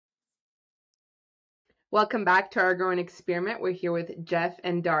Welcome back to our growing experiment. We're here with Jeff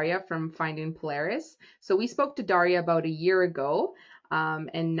and Dariya from Finding Polaris. So we spoke to Dariya about a year ago,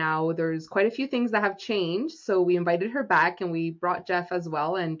 and now there's quite a few things that have changed. So we invited her back, and we brought Jeff as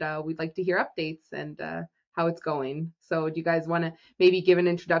well, and we'd like to hear updates and how it's going. So do you guys want to maybe give an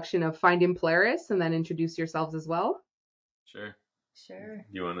introduction of Finding Polaris and then introduce yourselves as well? Sure. Sure.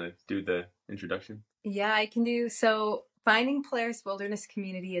 You want to do the introduction? Yeah, I can do. So, Finding Polaris Wilderness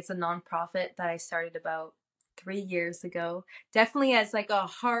Community is a nonprofit that I started about 3 years ago. Definitely as like a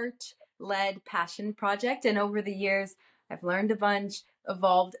heart-led passion project. And over the years, I've learned a bunch,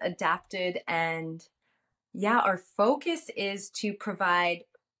 evolved, adapted, and yeah, our focus is to provide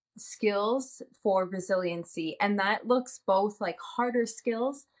skills for resiliency. And that looks both like harder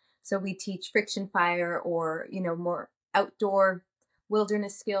skills. So we teach friction fire or, more outdoor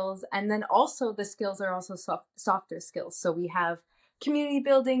wilderness skills. And then also the skills are also softer skills. So we have community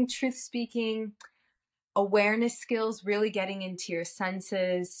building, truth speaking, awareness skills, really getting into your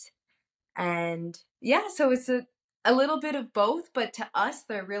senses. And yeah, so it's a little bit of both, but to us,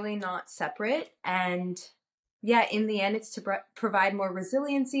 they're really not separate. And yeah, in the end, it's to provide more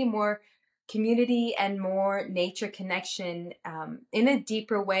resiliency, more community, and more nature connection in a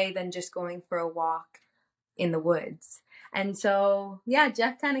deeper way than just going for a walk in the woods. And so, yeah,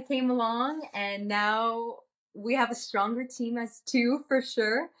 Jeff kind of came along, and now we have a stronger team as two for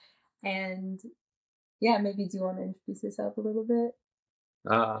sure. And yeah, maybe do you want to introduce yourself a little bit?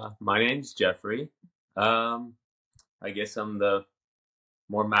 My name's Jeffrey. Um, I guess I'm the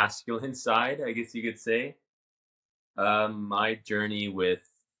more masculine side, I guess you could say. My journey with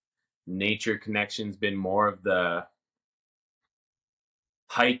nature connection's been more of the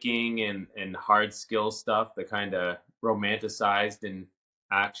hiking and hard skill stuff, the kind of romanticized in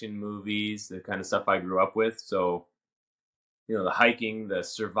action movies, the kind of stuff I grew up with. So, the hiking, the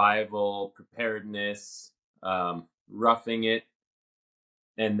survival, preparedness, roughing it.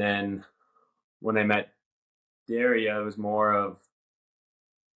 And then when I met Dariya, it was more of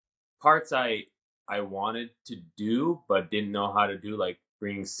parts I wanted to do but didn't know how to do, like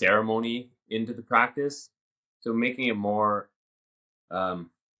bringing ceremony into the practice. So making it more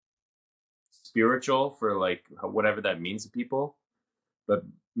um, spiritual for like whatever that means to people, but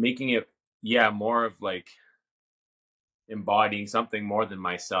making it more of like embodying something more than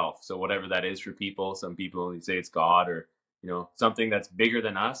myself. So whatever that is for people, some people say it's God or something that's bigger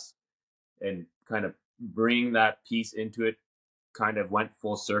than us, and kind of bring that piece into it. Kind of went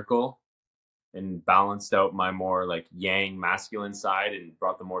full circle and balanced out my more like yang masculine side and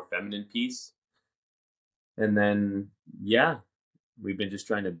brought the more feminine piece. And then, yeah, we've been just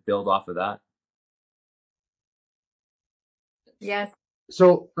trying to build off of that. Yes.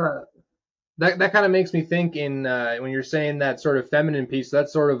 So that kind of makes me think in when you're saying that sort of feminine piece,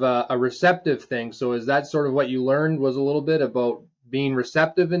 that's sort of a receptive thing. So is that sort of what you learned was a little bit about being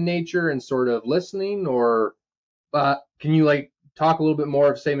receptive in nature and sort of listening, or can you like talk a little bit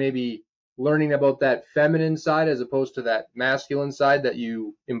more of say maybe learning about that feminine side as opposed to that masculine side that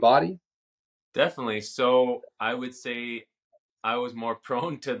you embody? Definitely. So I would say I was more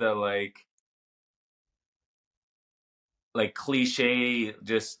prone to the like cliche,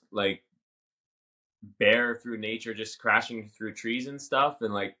 just like bear through nature, just crashing through trees and stuff,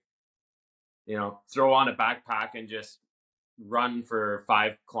 and like throw on a backpack and just run for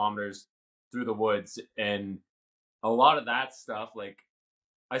 5 kilometers through the woods. And a lot of that stuff, like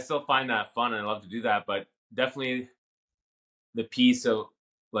I still find that fun and I love to do that, but definitely the piece of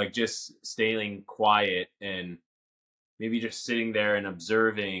like just staying quiet and maybe just sitting there and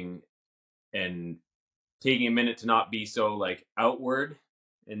observing and taking a minute to not be so like outward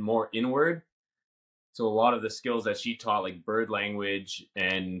and more inward. So a lot of the skills that she taught, like bird language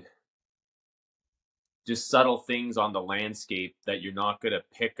and just subtle things on the landscape that you're not going to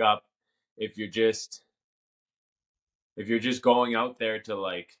pick up if you're just going out there to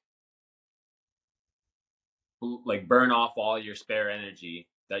like burn off all your spare energy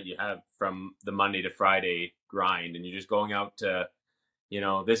that you have from the Monday to Friday grind, and you're just going out to,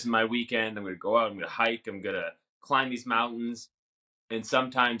 this is my weekend. I'm going to go out. I'm going to hike. I'm going to climb these mountains. And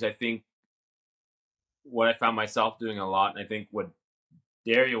sometimes I think what I found myself doing a lot, and I think what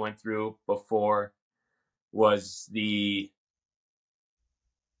Dariya went through before, was you're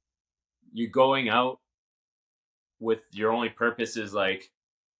going out with your only purpose is like,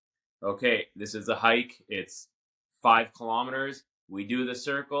 okay, this is a hike. It's 5 kilometers. We do the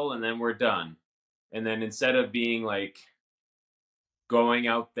circle and then we're done. And then instead of being like going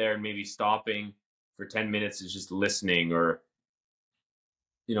out there and maybe stopping for 10 minutes is just listening, or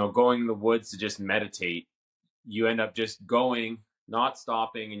going in the woods to just meditate, you end up just going, not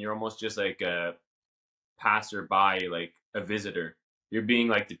stopping, and you're almost just like passerby, like a visitor. You're being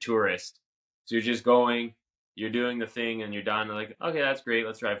like the tourist. So you're just going, you're doing the thing, and you're done. Like, okay, that's great.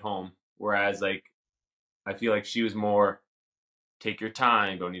 Let's drive home. Whereas, like, I feel like she was more take your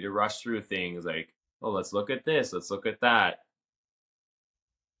time, don't need to rush through things. Like, oh, let's look at this, let's look at that.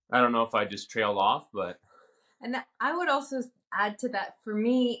 I don't know if I just trailed off, but. And I would also add to that, for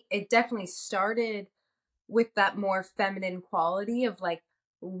me, it definitely started with that more feminine quality of like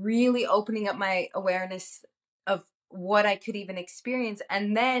really opening up my awareness of what I could even experience.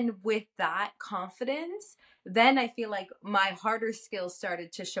 And then with that confidence, then I feel like my harder skills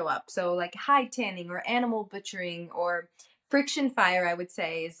started to show up. So like hide tanning or animal butchering or friction fire, I would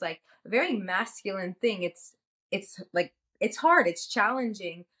say, is like a very masculine thing. It's like it's hard, it's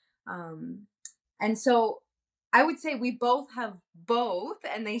challenging. And so I would say we both have both,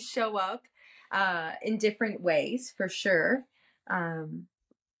 and they show up in different ways for sure.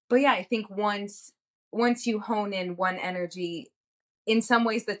 But yeah, I think once you hone in one energy, in some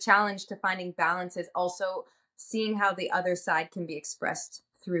ways the challenge to finding balance is also seeing how the other side can be expressed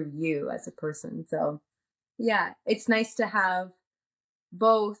through you as a person. So yeah, it's nice to have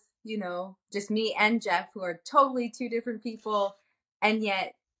both, you know, just me and Jeff, who are totally two different people, and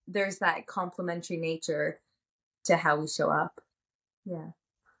yet there's that complementary nature to how we show up. Yeah.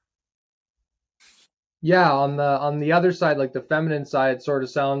 Yeah, on the other side, like the feminine side, it sort of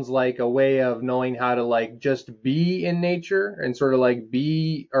sounds like a way of knowing how to like just be in nature and sort of like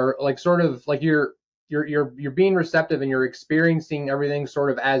be, or like sort of like you're being receptive and you're experiencing everything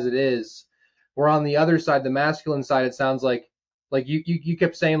sort of as it is. Where on the other side, the masculine side, it sounds like you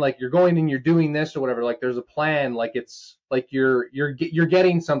kept saying like you're going and you're doing this or whatever, like there's a plan, like it's like you're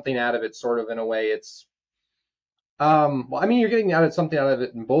getting something out of it sort of in a way. It's well, I mean, you're getting something out of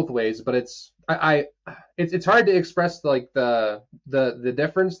it in both ways, but it's hard to express like the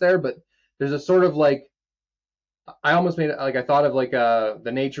difference there. But there's a sort of like I almost made it like I thought of like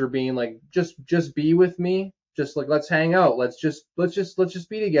the nature being like just be with me, just like let's hang out, let's just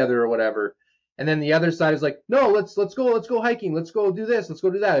be together or whatever. And then the other side is like no, let's go hiking, let's go do this, let's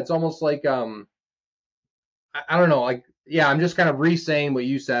go do that. It's almost like I don't know, like yeah, I'm just kind of re-saying what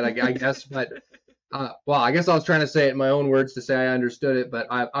you said, I guess, but. Well, I guess I was trying to say it in my own words to say I understood it, but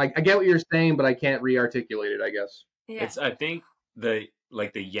I get what you're saying, but I can't re-articulate it, I guess. Yeah. It's, I think, the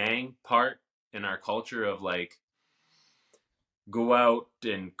yang part in our culture of like go out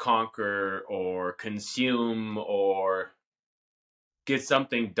and conquer or consume or get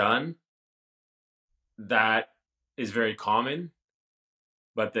something done, that is very common.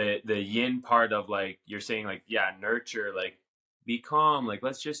 But the yin part of like you're saying like yeah, nurture, like be calm, like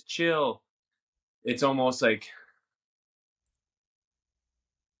let's just chill. It's almost like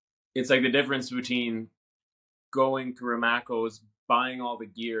it's like the difference between going to Ramaco's, buying all the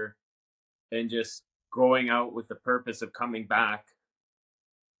gear, and just going out with the purpose of coming back.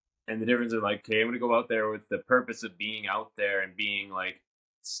 And the difference is like, okay, I'm gonna go out there with the purpose of being out there and being like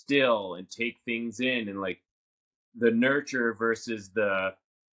still and take things in, and like the nurture versus the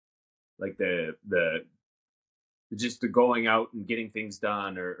like the just the going out and getting things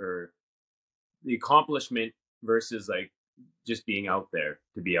done, or the accomplishment versus like just being out there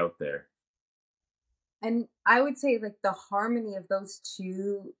to be out there. And I would say like the harmony of those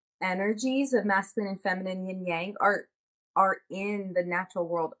two energies of masculine and feminine, yin yang, are in the natural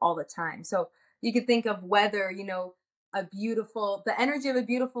world all the time. So you could think of weather, you know, the energy of a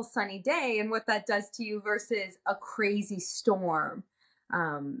beautiful sunny day and what that does to you versus a crazy storm.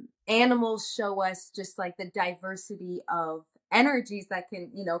 Animals show us just like the diversity of energies that can,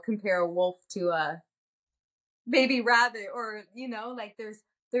 you know, compare a wolf to a baby rabbit, or, you know, like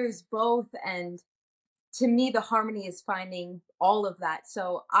there's both. And to me, the harmony is finding all of that.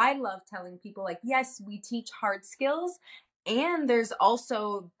 So I love telling people like, yes, we teach hard skills, and there's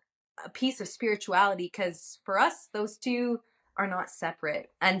also a piece of spirituality, because for us, those two are not separate.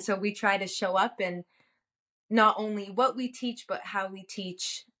 And so we try to show up in not only what we teach, but how we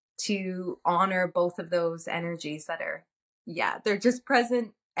teach to honor both of those energies that are, yeah, they're just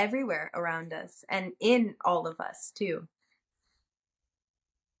present everywhere around us and in all of us too.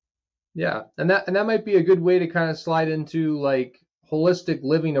 Yeah, and that might be a good way to kind of slide into like holistic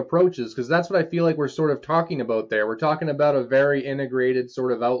living approaches, because that's what I feel like we're sort of talking about there. We're talking about a very integrated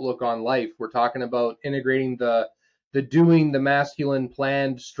sort of outlook on life. We're talking about integrating the doing, the masculine,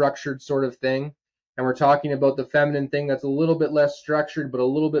 planned, structured sort of thing. And we're talking about the feminine thing that's a little bit less structured, but a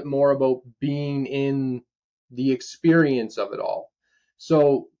little bit more about being in the experience of it all.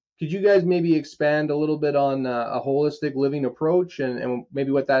 So could you guys maybe expand a little bit on a holistic living approach and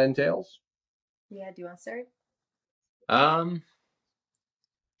maybe what that entails? Yeah, do you want to start? Um,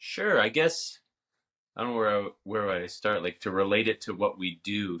 sure. I guess I don't know where I start, like, to relate it to what we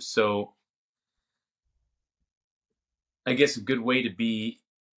do. So I guess a good way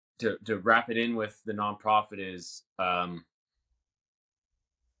to wrap it in with the nonprofit is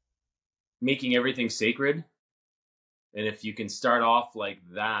making everything sacred. And if you can start off like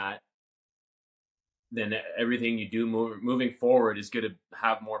that, then everything you do moving forward is going to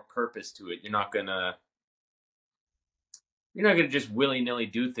have more purpose to it. You're not gonna just willy-nilly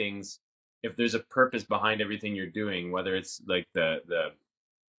do things if there's a purpose behind everything you're doing, whether it's like the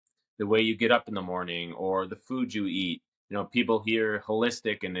way you get up in the morning or the food you eat. People hear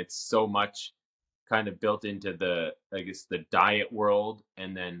holistic and it's so much kind of built into the, I guess, the diet world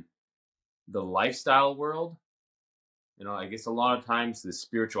and then the lifestyle world. I guess a lot of times the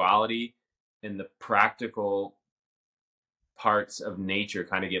spirituality and the practical parts of nature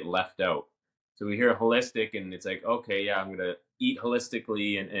kind of get left out. So we hear holistic and it's like, okay, yeah, I'm going to eat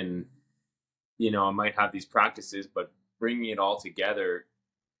holistically and I might have these practices, but bringing it all together,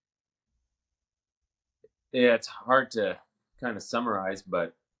 yeah, it's hard to kind of summarize,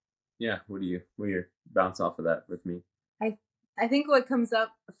 but yeah, what do you bounce off of that with me? I think what comes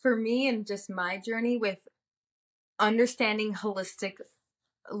up for me and just my journey with understanding holistic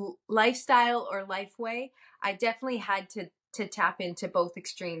lifestyle or life way, I definitely had to tap into both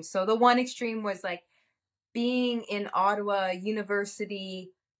extremes. So the one extreme was like being in Ottawa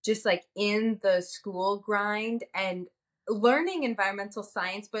University, just like in the school grind and learning environmental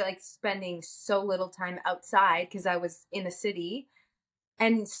science, but like spending so little time outside because I was in a city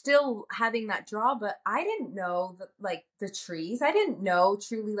and still having that draw. But I didn't know like the trees. I didn't know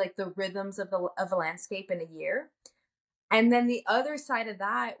truly like the rhythms of a landscape in a year. And then the other side of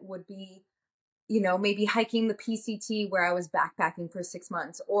that would be, maybe hiking the PCT where I was backpacking for 6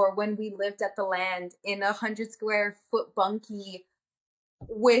 months, or when we lived at the land in 100 square foot bunkie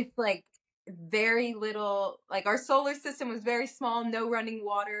with like very little, like our solar system was very small, no running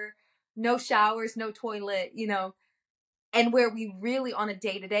water, no showers, no toilet, and where we really on a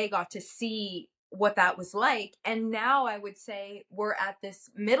day to day got to see what that was like. And now I would say we're at this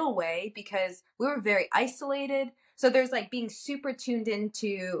middle way because we were very isolated. So there's like being super tuned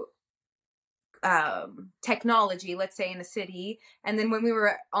into technology, let's say in a city. And then when we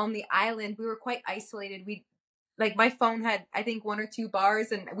were on the island, we were quite isolated. We like my phone had, I think, 1 or 2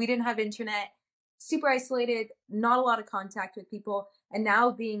 bars and we didn't have internet, super isolated, not a lot of contact with people. And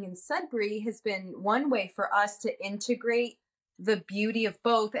now being in Sudbury has been one way for us to integrate the beauty of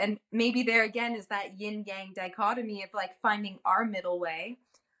both. And maybe there again is that yin yang dichotomy of like finding our middle way.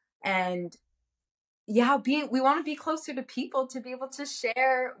 And yeah, we want to be closer to people to be able to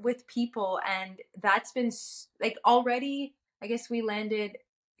share with people. And that's been like already, I guess we landed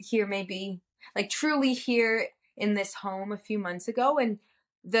here maybe like truly here in this home a few months ago, and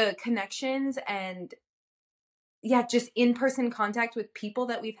the connections and yeah, just in-person contact with people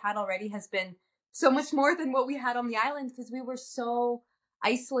that we've had already has been so much more than what we had on the island because we were so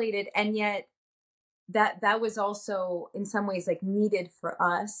isolated. And yet that was also in some ways like needed for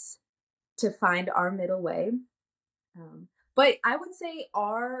us to find our middle way. But I would say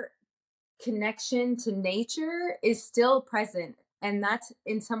our connection to nature is still present. And that's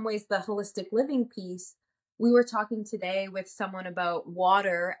in some ways the holistic living piece. We were talking today with someone about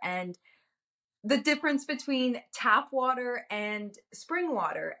water and the difference between tap water and spring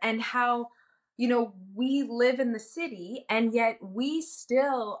water, and how, we live in the city and yet we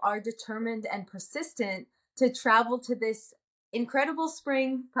still are determined and persistent to travel to this incredible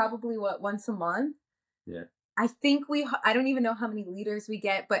spring, probably once a month. Yeah. I don't even know how many liters we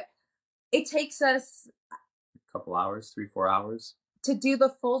get, but it takes us A couple hours, 3-4 hours. to do the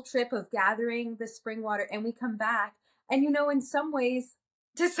full trip of gathering the spring water, and we come back. And, in some ways,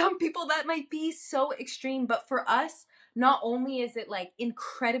 to some people that might be so extreme, but for us, not only is it like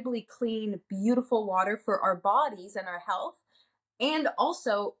incredibly clean, beautiful water for our bodies and our health, and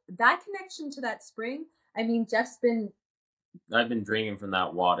also that connection to that spring. I mean, I've been drinking from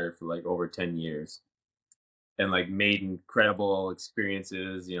that water for like over 10 years and like made incredible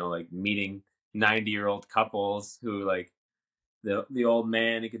experiences, like meeting 90-year-old couples who like the old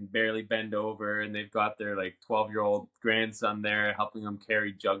man, he can barely bend over and they've got their like 12-year-old grandson there helping them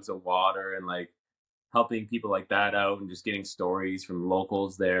carry jugs of water and like helping people like that out and just getting stories from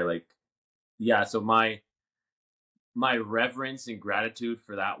locals there. Like, yeah, so my reverence and gratitude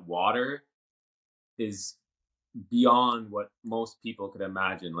for that water is beyond what most people could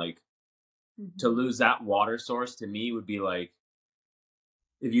imagine. Like, to lose that water source to me would be like,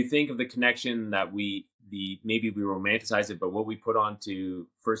 if you think of the connection that maybe we romanticize it, but what we put onto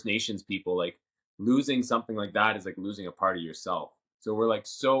First Nations people, like losing something like that is like losing a part of yourself. So we're like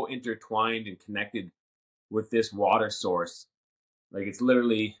so intertwined and connected with this water source. Like it's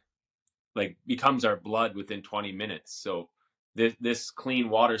literally like becomes our blood within 20 minutes. So this clean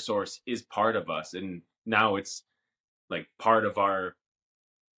water source is part of us, and now it's like part of our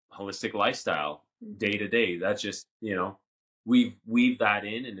holistic lifestyle day to day. That's just, we've weave that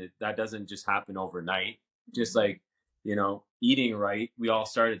in, and that doesn't just happen overnight. Just like, eating right, we all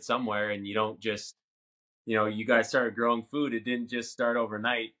started somewhere, and you don't just, you guys started growing food. It didn't just start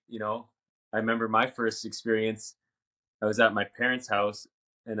overnight. I remember my first experience. I was at my parents' house,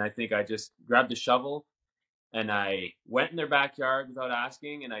 and I think I just grabbed a shovel and I went in their backyard without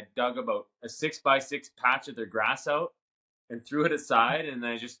asking, and I dug about a 6x6 patch of their grass out and threw it aside, and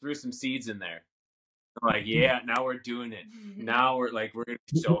I just threw some seeds in there. I'm like, yeah, now we're doing it. Now we're gonna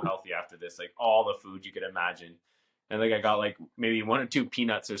be so healthy after this, like all the food you could imagine. And like I got like maybe 1 or 2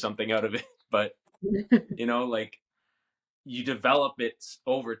 peanuts or something out of it, but like you develop it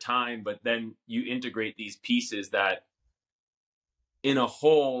over time, but then you integrate these pieces that in a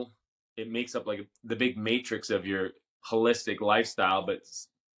whole, it makes up like the big matrix of your holistic lifestyle. But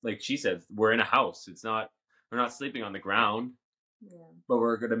like she said, we're in a house. We're not sleeping on the ground, but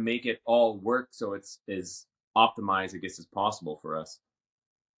we're going to make it all work so it's as optimized, I guess, as possible for us.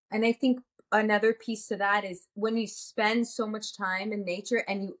 And I think another piece to that is when you spend so much time in nature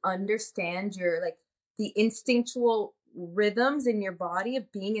and you understand your like the instinctual rhythms in your body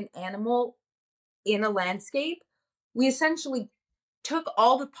of being an animal in a landscape, we essentially took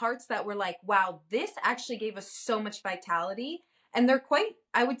all the parts that were like, wow, this actually gave us so much vitality. And they're quite,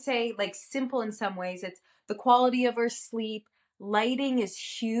 I would say, like simple in some ways. It's the quality of our sleep. Lighting is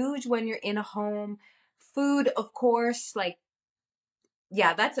huge when you're in a home. Food, of course, like,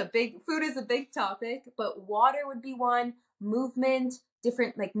 yeah, food is a big topic, but water would be one. Movement,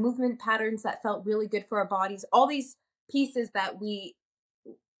 different like movement patterns that felt really good for our bodies. All these pieces that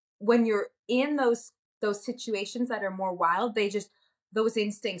when you're in those situations that are more wild, those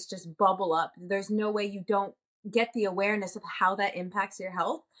instincts just bubble up. There's no way you don't get the awareness of how that impacts your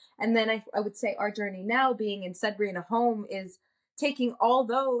health. And then I would say our journey now being in Sudbury in a home is taking all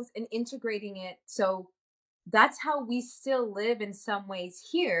those and integrating it. So that's how we still live in some ways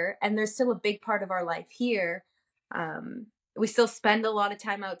here. And there's still a big part of our life here. We still spend a lot of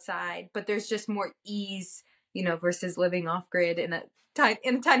time outside, but there's just more ease, versus living off grid in a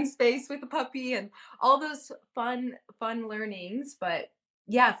tiny space with a puppy and all those fun learnings. But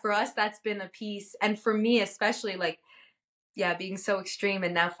yeah, for us, that's been a piece. And for me, especially like, yeah, being so extreme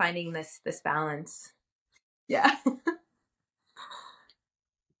and now finding this balance. Yeah.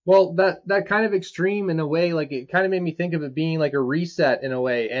 Well, that kind of extreme in a way, like it kind of made me think of it being like a reset in a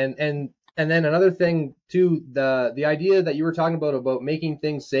way. And then another thing too, the idea that you were talking about making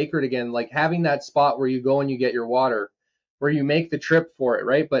things sacred again, like having that spot where you go and you get your water, where you make the trip for it,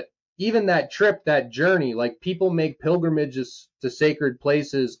 right? But even that trip, that journey, like people make pilgrimages to sacred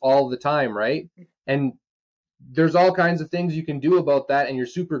places all the time, right? And there's all kinds of things you can do about that, and you're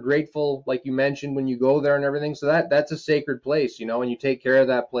super grateful, like you mentioned, when you go there and everything. So that's a sacred place, and you take care of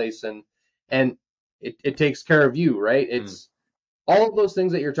that place, and it takes care of you, right? It's all of those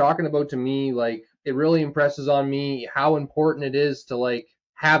things that you're talking about. To me, like, it really impresses on me how important it is to like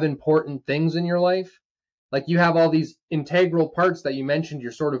have important things in your life. Like, you have all these integral parts that you mentioned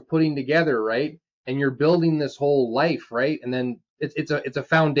you're sort of putting together, right? And you're building this whole life, right? And then it's a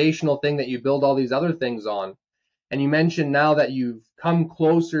foundational thing that you build all these other things on. And you mentioned now that you've come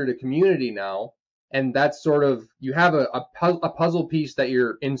closer to community now, and that's sort of, you have a puzzle piece that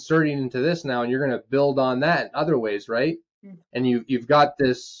you're inserting into this now, and you're going to build on that in other ways, right? And you've got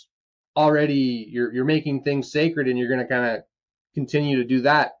this already, you're making things sacred, and you're going to kind of continue to do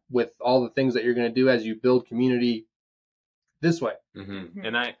that with all the things that you're going to do as you build community this way.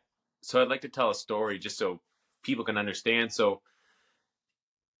 And I'd like to tell a story just so people can understand. So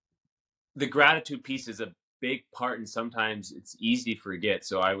the gratitude piece is a big part, and sometimes it's easy to forget.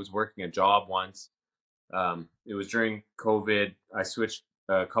 So I was working a job once. It was during COVID. I switched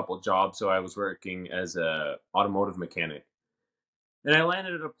a couple jobs, so I was working as a automotive mechanic, and I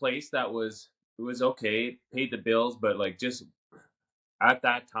landed at a place that it was okay, it paid the bills, but like just at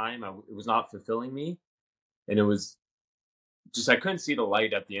that time, it was not fulfilling me, and it was just I couldn't see the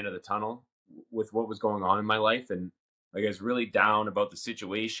light at the end of the tunnel with what was going on in my life, and like I was really down about the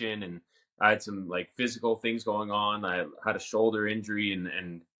situation, and I had some like physical things going on. I had a shoulder injury,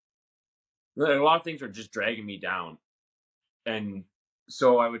 and a lot of things were just dragging me down. And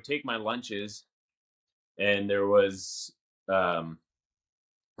so I would take my lunches, and there was um,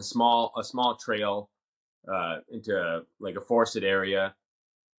 a small trail into like a forested area,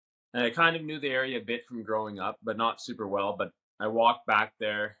 and I kind of knew the area a bit from growing up, but not super well. But I walked back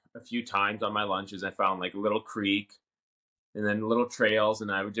there a few times on my lunches. I found like a little creek and then little trails,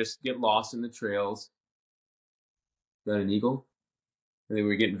 and I would just get lost in the trails. Is that an eagle? I think we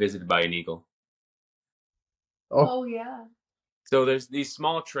were getting visited by an eagle. Oh yeah. So there's these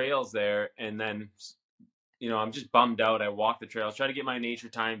small trails there, and then I'm just bummed out. I walk the trails, try to get my nature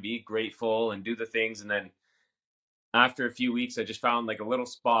time, be grateful, and do the things, and then after a few weeks, I just found like a little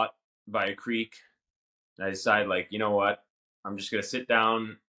spot by a creek. And I decided, like, you know what? I'm just gonna sit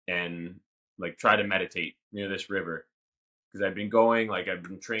down and like try to meditate near this river because I've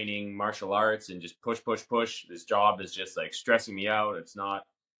been training martial arts and just push, push, push. This job is just like stressing me out.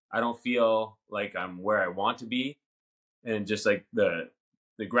 I don't feel like I'm where I want to be, and just like the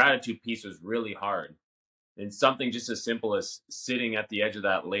gratitude piece was really hard. And something just as simple as sitting at the edge of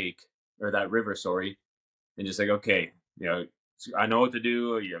that lake or that river, sorry, and just like, okay, I know what to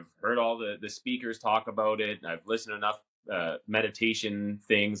do. You've heard all the speakers talk about it. I've listened to enough meditation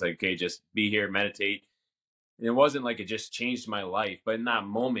things. Like, okay, just be here, meditate. And it wasn't like it just changed my life, but in that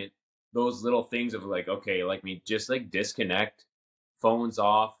moment, those little things of like, okay, like me, just like disconnect, phones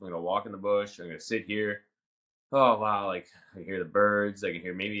off. I'm gonna walk in the bush. I'm gonna sit here. Oh wow, like I hear the birds. I can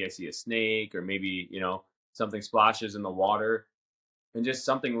hear, maybe I see a snake, or maybe something splashes in the water, and just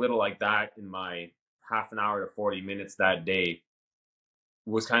something little like that in my half an hour to 40 minutes that day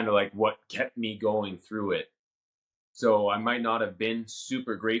was kind of like what kept me going through it. So I might not have been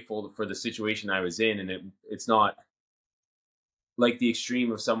super grateful for the situation I was in, and it's not like the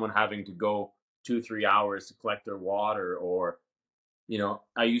extreme of someone having to go 2-3 hours to collect their water, or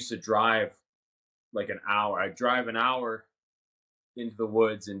I used to drive like an hour. I'd drive an hour into the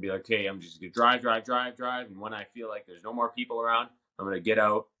woods and be like, okay, I'm just gonna drive, drive, drive, drive, and when I feel like there's no more people around, I'm gonna get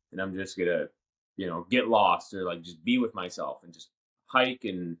out and I'm just gonna get lost, or like just be with myself and just hike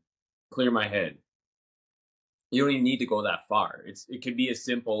and clear my head. You don't even need to go that far. It could be as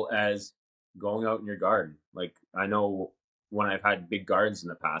simple as going out in your garden. Like, I know when I've had big gardens in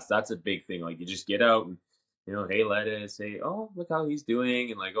the past, that's a big thing. Like, you just get out and hey lettuce, hey, oh, look how he's doing,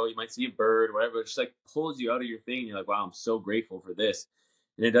 and like, oh, you might see a bird, whatever. It just like pulls you out of your thing, and you're like, wow, I'm so grateful for this.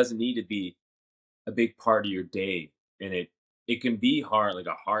 And it doesn't need to be a big part of your day. And it can be hard, like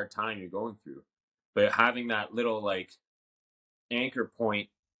a hard time you're going through, but having that little like anchor point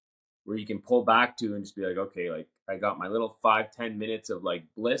where you can pull back to and just be like, okay, like I got my little 5-10 minutes of like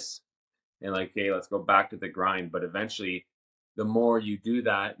bliss, and like, hey, let's go back to the grind. But eventually, the more you do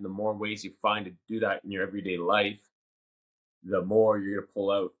that and the more ways you find to do that in your everyday life, the more you're going to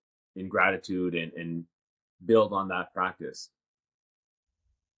pull out in gratitude and build on that practice.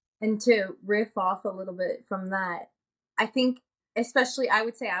 And to riff off a little bit from that, I think, especially, I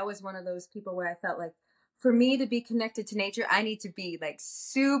would say I was one of those people where I felt like, for me to be connected to nature, I need to be like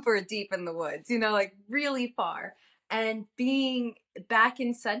super deep in the woods, like really far. And being back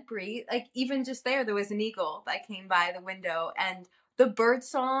in Sudbury, like even just there was an eagle that came by the window, and the bird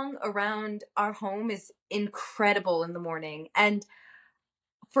song around our home is incredible in the morning. And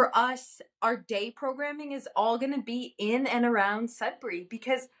for us, our day programming is all going to be in and around Sudbury,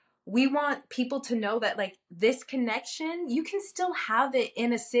 because we want people to know that like this connection, you can still have it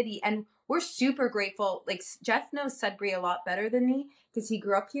in a city. And we're super grateful. Like, Jeff knows Sudbury a lot better than me because he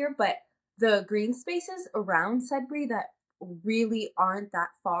grew up here, but the green spaces around Sudbury that really aren't that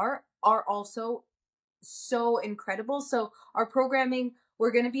far are also so incredible. So our programming,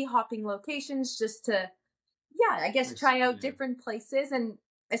 we're going to be hopping locations just to, I guess, try out different places, and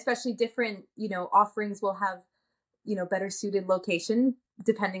especially different, offerings will have, better suited location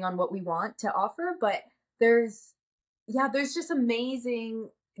depending on what we want to offer. But there's just amazing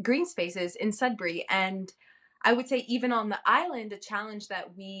green spaces in Sudbury. And I would say even on the island, a challenge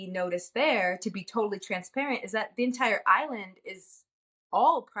that we noticed there, to be totally transparent, is that the entire island is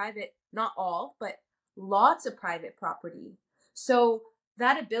all private, not all, but lots of private property. So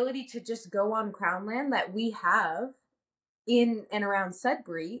that ability to just go on crown land that we have in and around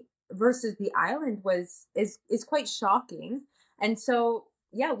Sudbury versus the island is quite shocking. And so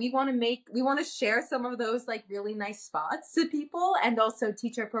we want to share some of those like really nice spots to people, and also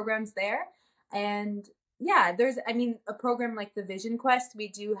teach our programs there. And there's, a program like the Vision Quest, we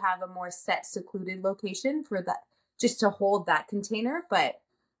do have a more set, secluded location for that, just to hold that container. But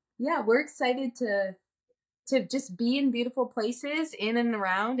we're excited to just be in beautiful places in and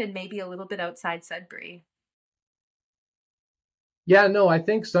around, and maybe a little bit outside Sudbury. Yeah, no, I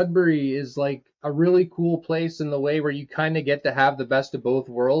think Sudbury is like a really cool place in the way where you kind of get to have the best of both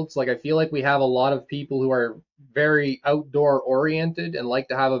worlds. Like, I feel like we have a lot of people who are very outdoor oriented and like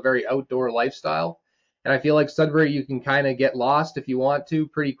to have a very outdoor lifestyle. And I feel like Sudbury, you can kind of get lost if you want to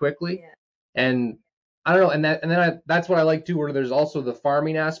pretty quickly. Yeah. And I don't know, that's what I like too, where there's also the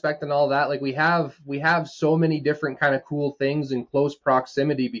farming aspect and all that. Like we have so many different kind of cool things in close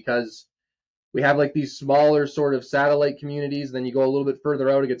proximity because we have like these smaller sort of satellite communities. Then you go a little bit further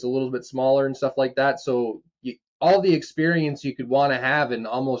out, it gets a little bit smaller and stuff like that. So all the experience you could want to have in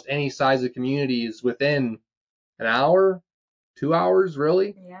almost any size of community is within an hour, 2 hours,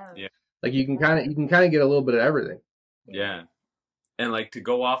 really. Yeah. Yeah. Like you can kind of get a little bit of everything. Yeah. And like to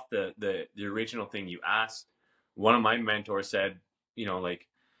go off the original thing you asked, one of my mentors said, like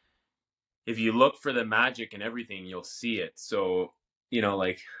if you look for the magic in everything, you'll see it. So,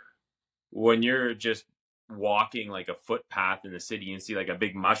 like when you're just walking like a footpath in the city and see like a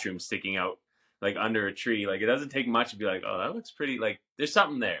big mushroom sticking out like under a tree, like it doesn't take much to be like, oh, that looks pretty. Like there's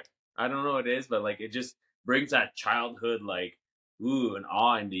something there. I don't know what it is, but like it just brings that childhood like ooh and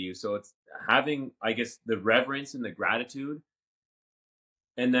awe into you. So it's having, I guess, the reverence and the gratitude,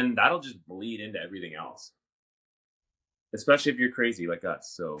 and then that'll just bleed into everything else. Especially if you're crazy like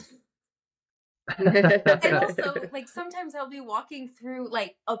us. So And also, like sometimes I'll be walking through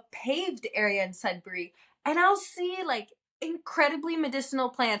like a paved area in Sudbury, and I'll see like incredibly medicinal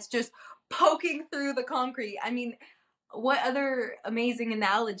plants just poking through the concrete. I mean, what other amazing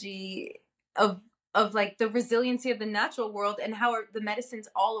analogy of like the resiliency of the natural world and how the medicines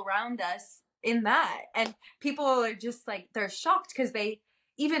all around us in that. And people are just like, they're shocked because they,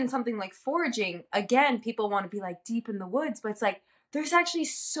 even something like foraging, again, people want to be like deep in the woods, but it's like there's actually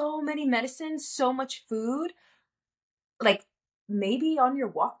so many medicines, so much food, like maybe on your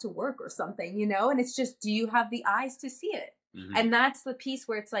walk to work or something, and it's just, do you have the eyes to see it? And that's the piece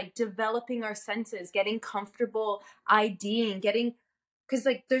where it's like developing our senses, getting comfortable IDing, because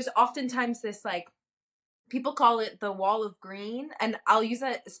like there's oftentimes this like, people call it the wall of green, and I'll use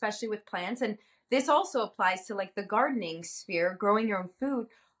that especially with plants. And this also applies to like the gardening sphere, growing your own food.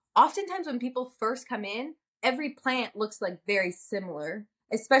 Oftentimes when people first come in, every plant looks like very similar,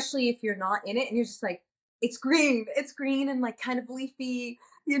 especially if you're not in it and you're just like, it's green and like kind of leafy,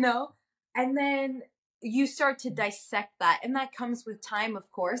 and then you start to dissect that, and that comes with time, of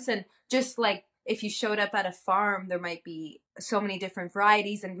course. And just like if you showed up at a farm, there might be so many different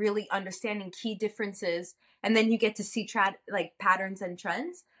varieties, and really understanding key differences, and then you get to see like patterns and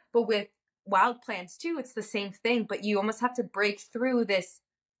trends. But with wild plants too, it's the same thing, but you almost have to break through this.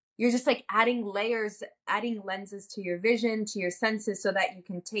 You're just like adding layers, adding lenses to your vision, to your senses, so that you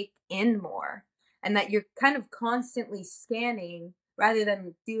can take in more, and that you're kind of constantly scanning rather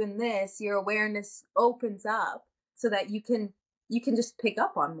than doing this. Your awareness opens up so that you can just pick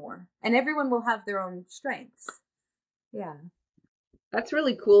up on more, and everyone will have their own strengths. Yeah. That's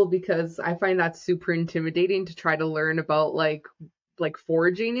really cool because I find that super intimidating to try to learn about like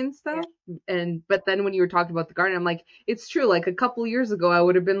foraging and stuff. And but then when you were talking about the garden, I'm like, it's true. Like a couple years ago, I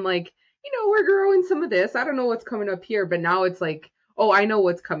would have been like, we're growing some of this. I don't know what's coming up here, but now it's like, oh, I know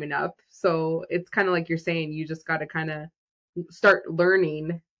what's coming up. So it's kind of like you're saying, you just got to kind of start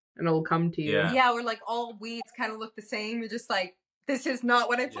learning, and it'll come to you. Yeah, we're like all weeds kind of look the same. You're just like, this is not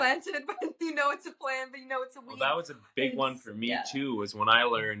what I planted, but it's a plant, but it's a weed. Well, that was a big one for me too, was when I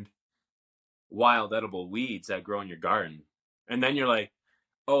learned wild edible weeds that grow in your garden. And then you're like,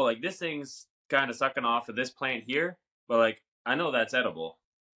 oh, like this thing's kind of sucking off of this plant here, but like I know that's edible.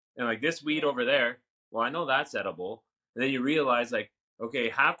 And like this weed over there, well, I know that's edible. And then you realize like, okay,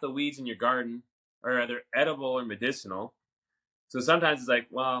 half the weeds in your garden are either edible or medicinal. So sometimes it's like,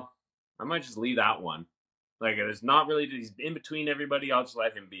 well, I might just leave that one. Like there's not really, he's in between everybody, I'll just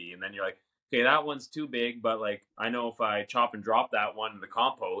let him be. And then you're like, okay, that one's too big, but like I know if I chop and drop that one in the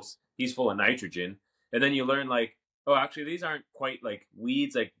compost, he's full of nitrogen. And then you learn like, oh, actually these aren't quite like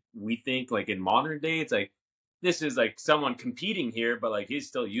weeds like we think like in modern day. It's like this is like someone competing here, but like he's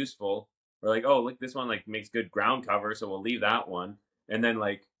still useful. Or like, oh, look, this one like makes good ground cover, so we'll leave that one. And then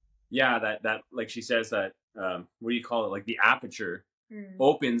like, yeah, that like she says that what do you call it? Like the aperture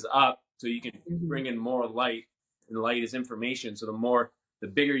opens up so you can bring in more light, and light is information. So the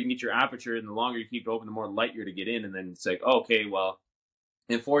bigger you can get your aperture and the longer you keep it open, the more light you're to get in. And then it's like, oh, okay, well,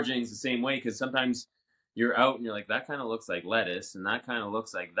 and foraging is the same way, because sometimes you're out and you're like, that kind of looks like lettuce and that kind of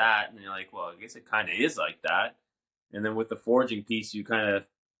looks like that. And you're like, well, I guess it kind of is like that. And then with the foraging piece, you kind of,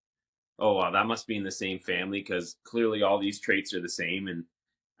 oh, wow, that must be in the same family because clearly all these traits are the same. And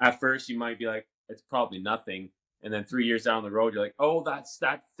at first you might be like, it's probably nothing. And then 3 years down the road, you're like, oh, that's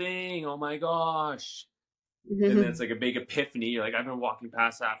that thing. Oh my gosh. And then it's like a big epiphany. You're like, I've been walking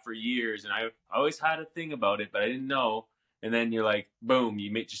past that for years, and I always had a thing about it, but I didn't know. And then you're like, boom,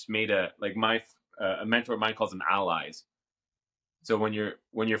 you just made a mentor of mine calls them allies. So when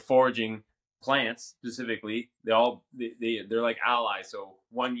you're foraging plants specifically, they're like allies. So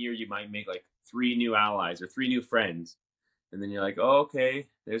one year you might make like 3 new allies or 3 new friends. And then you're like, oh, okay,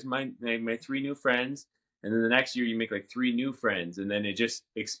 there's my 3 new friends. And then the next year you make like 3 new friends. And then it just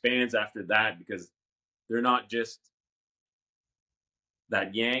expands after that, because they're not just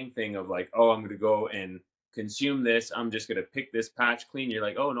that yang thing of like, oh, I'm going to go and consume this. I'm just going to pick this patch clean. You're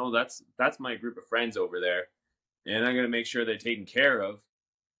like, oh no, that's my group of friends over there. And I'm going to make sure they're taken care of.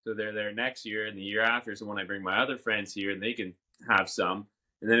 So they're there next year and the year after. So when I bring my other friends here and they can have some,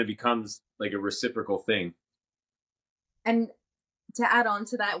 and then it becomes like a reciprocal thing. And to add on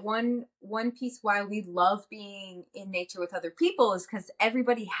to that, one piece why we love being in nature with other people is because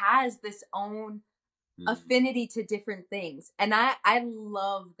everybody has this own affinity to different things. And I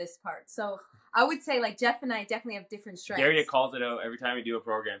love this part. So I would say like Jeff and I definitely have different strengths. Dariya calls it out every time we do a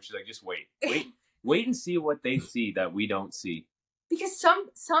program. She's like, just wait and see what they see that we don't see. Because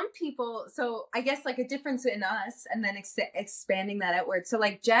some people, so I guess like a difference in us, and then expanding that outward. So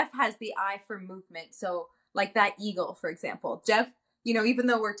like Jeff has the eye for movement. So like that eagle, for example, Jeff, you know, even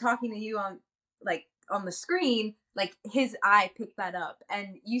though we're talking to you on the screen, like his eye picked that up,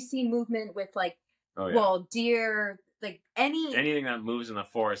 and you see movement with like, well, deer, like anything that moves in the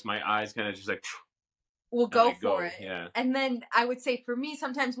forest, my eyes kind of just like, will go for it. Yeah. And then I would say for me,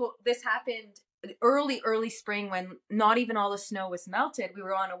 sometimes this happened early spring when not even all the snow was melted. We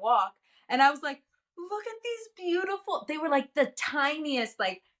were on a walk and I was like, look at these beautiful, they were like the tiniest,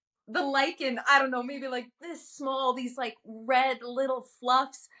 like the lichen, I don't know, maybe like this small, these like red little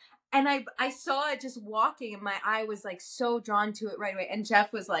fluffs. And I saw it just walking and my eye was like so drawn to it right away. And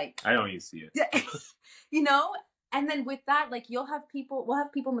Jeff was like, I don't even see it. You know? And then with that, like we'll have people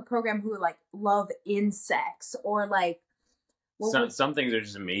in the program who like love insects or like, some things are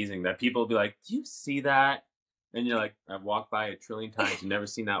just amazing that people will be like, do you see that? And you're like, I've walked by 1 trillion times, you've never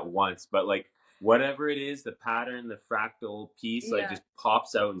seen that once. But like whatever it is, the pattern, the fractal piece, like just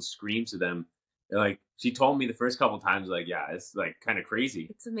pops out and screams to them. And like she told me the first couple times, like, yeah, it's like kind of crazy.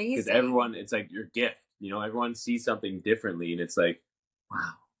 It's amazing. Because everyone, it's like your gift, you know, everyone sees something differently. And it's like,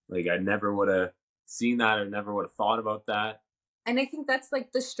 wow, like I never would have seen that or never would have thought about that. And I think that's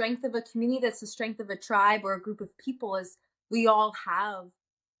like the strength of a community. That's the strength of a tribe or a group of people is we all have,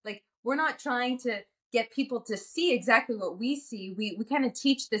 like, we're not trying to get people to see exactly what we see. We kind of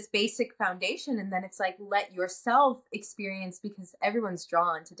teach this basic foundation, and then it's like, let yourself experience, because everyone's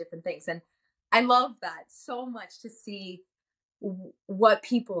drawn to different things. And I love that so much, to see what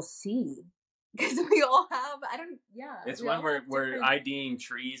people see, because we all have, it's when we're IDing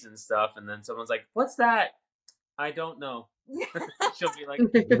trees and stuff, and then someone's like, what's that? I don't know. She'll be like,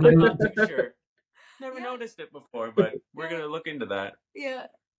 I'm not too sure. Never noticed it before, but we're going to look into that. Yeah.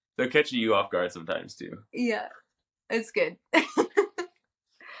 They're catching you off guard sometimes too. Yeah. It's good.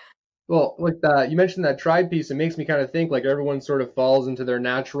 Well, with you mentioned that tribe piece, it makes me kind of think like everyone sort of falls into their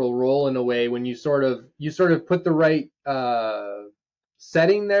natural role in a way when you sort of put the right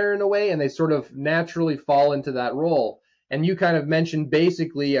setting there in a way, and they sort of naturally fall into that role. And you kind of mentioned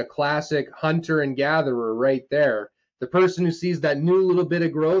basically a classic hunter and gatherer right there. The person who sees that new little bit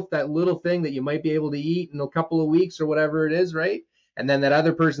of growth, that little thing that you might be able to eat in a couple of weeks or whatever it is, right? And then that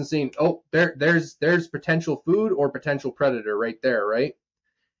other person seeing, oh, there's potential food or potential predator right there, right?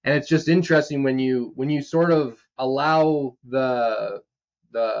 And it's just interesting when you sort of allow the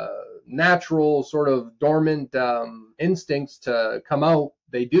natural sort of dormant instincts to come out,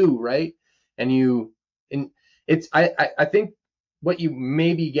 they do, right? And I think what you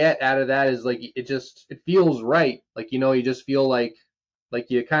maybe get out of that is like it feels right. Like, you know, you just feel like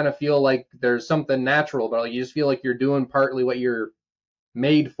you kind of feel like there's something natural, but like you just feel like you're doing partly what you're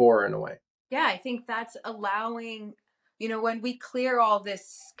made for in a way. Yeah, I think that's allowing, you know, when we clear all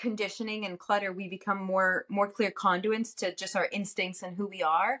this conditioning and clutter, we become more clear conduits to just our instincts and who we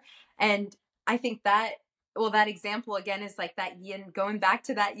are. And I think that, well, that example again is like that yin, going back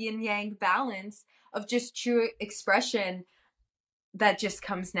to that yin yang balance of just true expression that just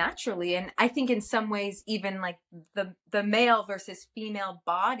comes naturally. And I think in some ways, even like the male versus female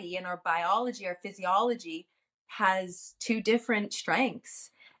body and our biology, our physiology has two different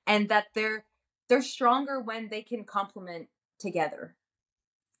strengths, and that they're stronger when they can complement together.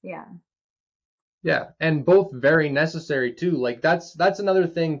 Yeah. Yeah. And both very necessary too. Like that's another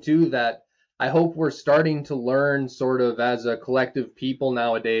thing too, that I hope we're starting to learn sort of as a collective people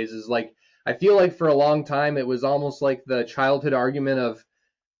nowadays, is like, I feel like for a long time it was almost like the childhood argument of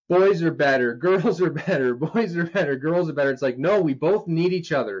boys are better, girls are better, boys are better, girls are better. It's like, no, we both need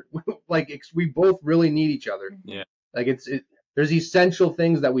each other. Like we both really need each other. Yeah. Like there's essential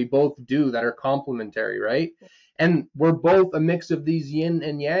things that we both do that are complementary, right? And we're both a mix of these yin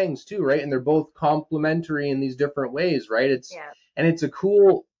and yangs too, right? And they're both complementary in these different ways, right? And it's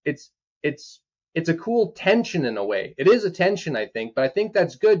it's a cool tension in a way. It is a tension, I think, but I think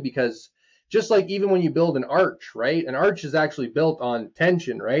that's good because just like even when you build an arch, right? An arch is actually built on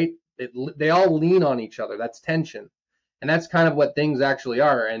tension, right? They all lean on each other. That's tension. And that's kind of what things actually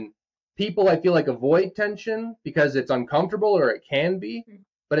are. And people, I feel like, avoid tension because it's uncomfortable, or it can be,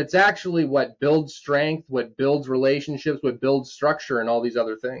 but it's actually what builds strength, what builds relationships, what builds structure, and all these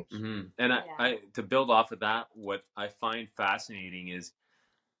other things. Mm-hmm. And I to build off of that, what I find fascinating is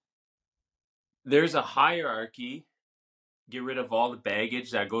there's a hierarchy. Get rid of all the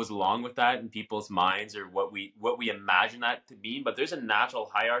baggage that goes along with that in people's minds, or what we imagine that to mean. But there's a natural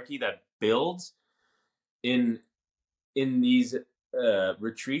hierarchy that builds in these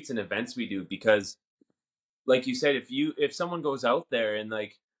retreats and events we do, because like you said, if someone goes out there and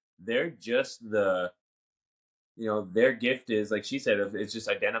like they're just their gift is, like she said, it's just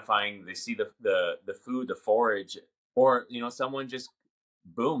identifying, they see the food, the forage, or someone just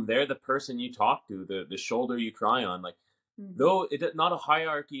boom, they're the person you talk to, the shoulder you cry on, like though it's not a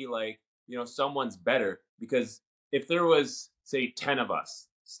hierarchy, like someone's better, because if there was, say, 10 of us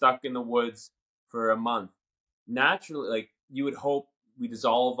stuck in the woods for a month, naturally, like, you would hope we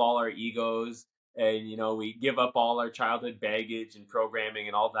dissolve all our egos, and we give up all our childhood baggage and programming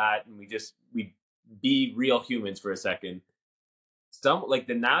and all that, and we be real humans for a second. Some, like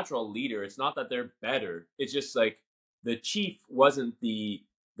the natural leader, it's not that they're better, it's just like the chief wasn't the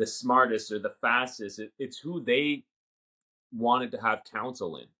smartest or the fastest, it's who they wanted to have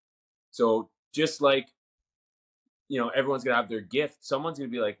counsel in. So just like everyone's gonna have their gift, someone's gonna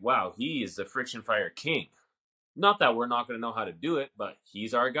be like, wow, he is the friction fire king. Not that we're not gonna know how to do it, but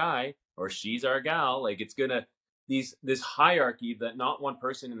he's our guy or she's our gal. Like, it's gonna this hierarchy that not one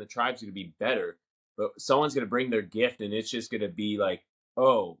person in the tribe's gonna be better, but someone's gonna bring their gift, and it's just gonna be like,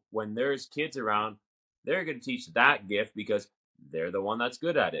 oh, when there's kids around, they're gonna teach that gift because they're the one that's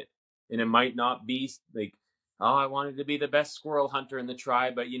good at it. And it might not be like, oh, I wanted to be the best squirrel hunter in the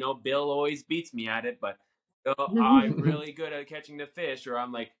tribe, but Bill always beats me at it. But I'm really good at catching the fish, or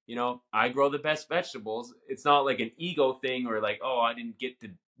I'm like, I grow the best vegetables. It's not like an ego thing, or like, oh, I didn't get to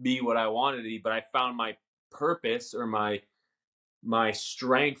be what I wanted to be, but I found my purpose or my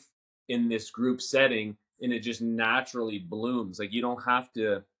strength in this group setting, and it just naturally blooms. Like, you don't have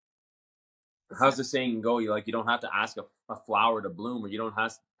to, how's the saying go? You don't have to ask a flower to bloom, or you don't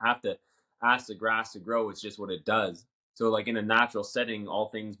have to ask the grass to grow. It's just what it does. So, like, in a natural setting, all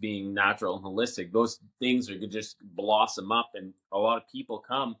things being natural and holistic, those things are could just blossom up, and a lot of people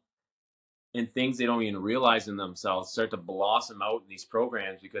come, and things they don't even realize in themselves start to blossom out in these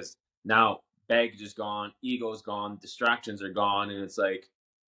programs, because now baggage is gone, ego is gone, distractions are gone, and it's like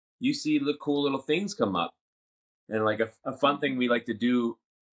you see the cool little things come up. And like a fun thing we like to do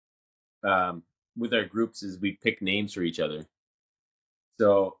with our groups is we pick names for each other.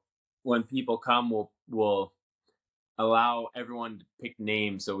 So when people come, we'll allow everyone to pick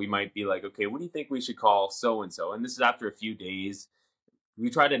names. So we might be like, okay, what do you think we should call so and so? And this is after a few days. We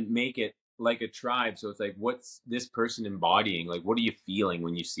try to make it like a tribe. So it's like, what's this person embodying? Like, what are you feeling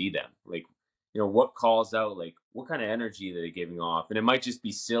when you see them? Like, what calls out? Like, what kind of energy are they giving off? And it might just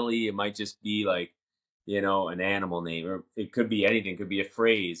be silly. It might just be like, an animal name, or it could be anything. It could be a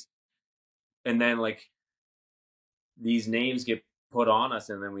phrase. And then like these names get put on us,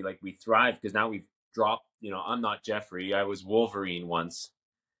 and then we thrive, because now we've dropped, I'm not Jeffrey, I was Wolverine once,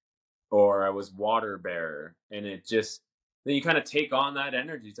 or I was Water Bearer. And it just, then you kind of take on that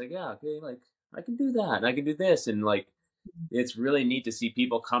energy. It's like, yeah, okay, like I can do that, and I can do this. And like, it's really neat to see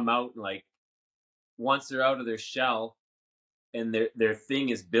people come out, and like, once they're out of their shell and their thing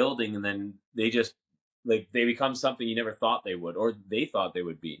is building, and then they just, like, they become something you never thought they would, or they thought they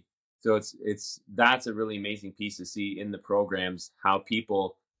would be. So that's a really amazing piece to see in the programs, how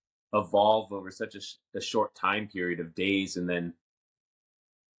people evolve over such a short time period of days. And then,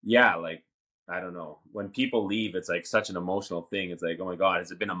 yeah, like, I don't know, when people leave, it's like such an emotional thing. It's like, oh my God,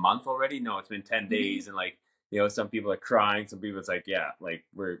 has it been a month already? No, it's been 10 days. And like, some people are crying, some people, it's like, yeah, like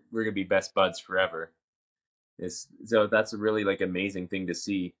we're gonna be best buds forever. So that's a really like amazing thing to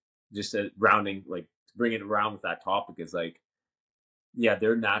see. Just rounding, like, bring it around with that topic is like, yeah,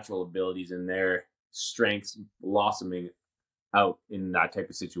 their natural abilities and their strengths blossoming out in that type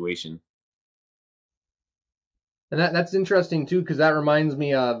of situation. And that's interesting too, because that reminds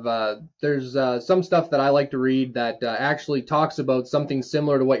me of there's some stuff that I like to read that actually talks about something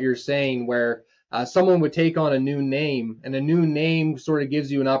similar to what you're saying, where someone would take on a new name, and a new name sort of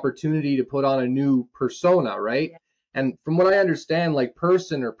gives you an opportunity to put on a new persona, right? Yeah. And from what I understand, like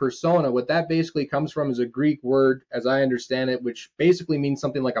person or persona, what that basically comes from is a Greek word, as I understand it, which basically means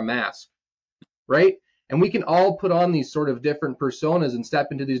something like a mask, right? And we can all put on these sort of different personas and step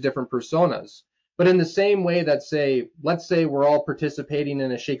into these different personas. But in the same way that, let's say we're all participating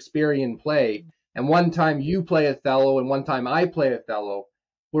in a Shakespearean play, and one time you play Othello and one time I play Othello,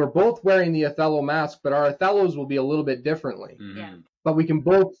 we're both wearing the Othello mask, but our Othellos will be a little bit differently. Yeah. But we can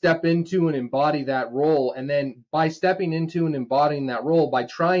both step into and embody that role. And then by stepping into and embodying that role, by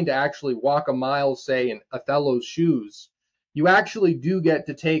trying to actually walk a mile, say, in Othello's shoes, you actually do get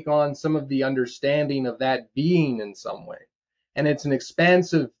to take on some of the understanding of that being in some way. And it's an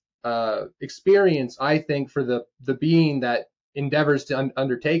expansive experience, I think, for the being that endeavors to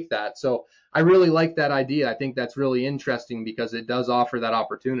undertake that. So I really like that idea. I think that's really interesting because it does offer that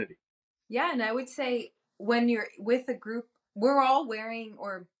opportunity. Yeah, and I would say when you're with a group, we're all wearing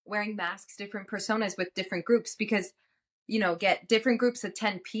masks, different personas with different groups, because get different groups of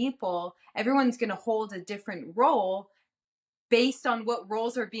 10 people, everyone's going to hold a different role based on what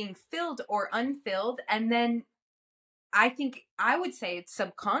roles are being filled or unfilled. And then I would say it's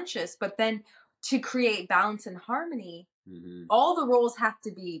subconscious, but then to create balance and harmony, all the roles have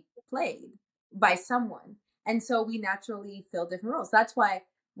to be played by someone. And so we naturally fill different roles. That's why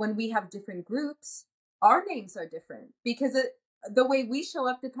when we have different groups, our names are different, because the way we show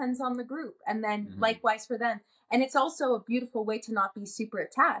up depends on the group, and then likewise for them. And it's also a beautiful way to not be super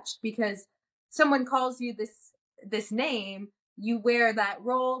attached, because someone calls you this name, you wear that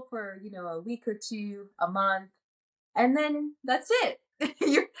role for a week or two, a month, and then that's it.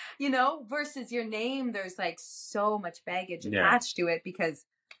 Versus your name, there's like so much baggage attached to it, because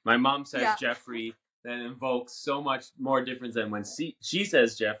my mom says Jeffrey, that invokes so much more difference than when she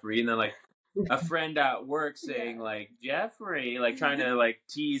says Jeffrey, and then like a friend at work saying like Jeffrey, like trying to like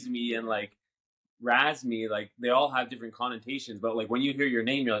tease me and like razz me, like they all have different connotations, but like when you hear your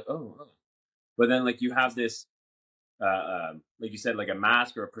name, you're like, oh. But then like you have this like you said, like a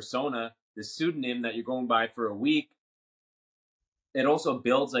mask or a persona, this pseudonym that you're going by for a week. It also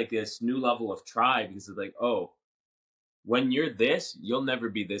builds like this new level of tribe, because it's like, oh, when you're this, you'll never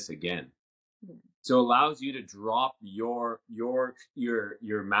be this again. So it allows you to drop your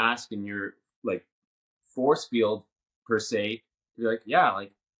mask and your like force field per se. You're like, yeah,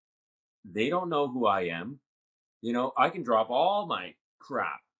 like they don't know who I am. I can drop all my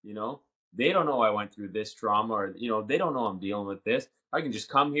crap. They don't know I went through this trauma, or they don't know I'm dealing with this. I can just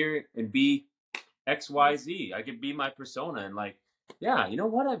come here and be XYZ. I could be my persona, and like, yeah, you know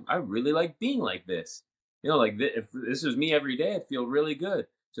what? I really like being like this. Like if this was me every day, I'd feel really good.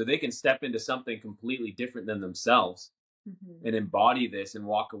 So they can step into something completely different than themselves and embody this and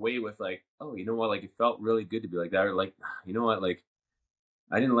walk away with like, oh, you know what? Like it felt really good to be like that. Or like, you know what? Like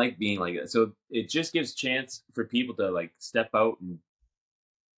I didn't like being like that. So it just gives chance for people to like step out and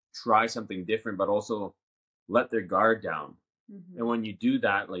try something different, but also let their guard down. And when you do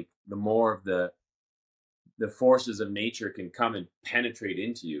that, like the more of the forces of nature can come and penetrate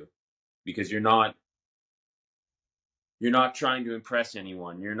into you, because you're not trying to impress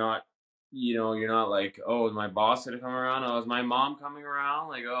anyone. You're not like, oh, is my boss gonna come around? Oh, is my mom coming around?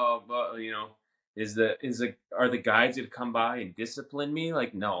 Like, oh, but are the guides gonna come by and discipline me?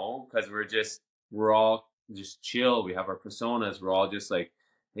 Like, no, because we're all just chill. We have our personas. We're all just like,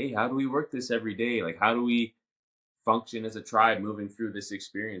 hey, how do we work this every day? Like, how do we function as a tribe moving through this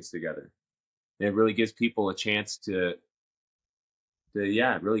experience together? And it really gives people a chance to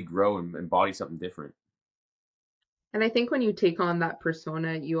really grow and embody something different. And I think when you take on that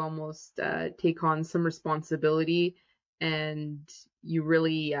persona, you almost take on some responsibility, and you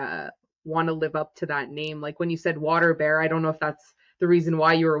really want to live up to that name. Like when you said water bear, I don't know if that's the reason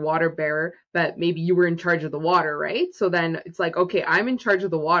why you were a water bear, but maybe you were in charge of the water, right? So then it's like, okay, I'm in charge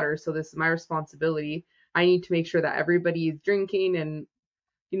of the water, so this is my responsibility. I need to make sure that everybody is drinking, and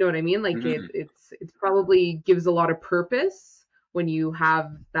you know what I mean? Like it's probably gives a lot of purpose when you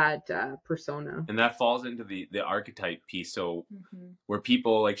have that persona. And that falls into the archetype piece. So where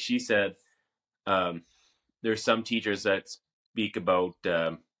people, like she said, there's some teachers that speak about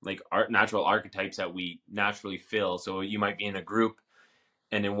like natural archetypes that we naturally fill. So you might be in a group,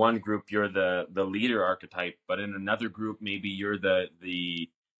 and in one group you're the leader archetype, but in another group maybe you're the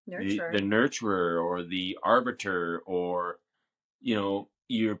nurturer or the arbiter, or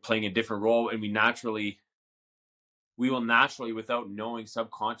you're playing a different role. And we will naturally, without knowing,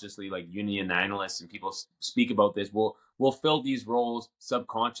 subconsciously, like Jungian analysts and people speak about this, we'll fill these roles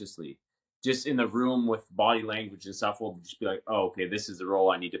subconsciously. Just in the room with body language and stuff, we'll just be like, oh, okay, this is the role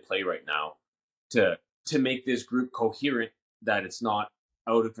I need to play right now to make this group coherent, that it's not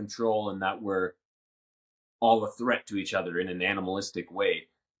out of control, and that we're all a threat to each other in an animalistic way.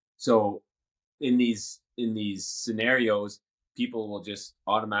 So in these scenarios, people will just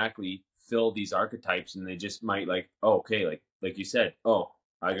automatically fill these archetypes, and they just might like, oh, okay, like you said, oh,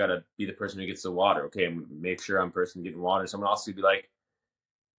 I gotta be the person who gets the water. Okay, I'm gonna make sure I'm the person getting water. Someone else would be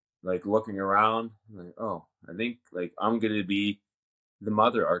like looking around, like, oh, I think like I'm gonna be the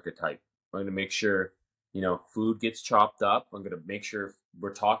mother archetype. I'm gonna make sure, food gets chopped up. I'm gonna make sure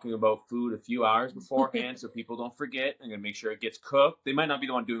we're talking about food a few hours beforehand so people don't forget. I'm gonna make sure it gets cooked. They might not be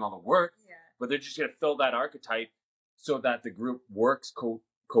the one doing all the work, but they're just gonna fill that archetype so that the group works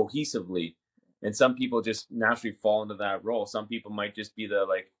cohesively. And some people just naturally fall into that role. Some people might just be the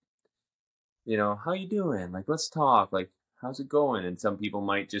like, how you doing? Like, let's talk. Like, how's it going? And some people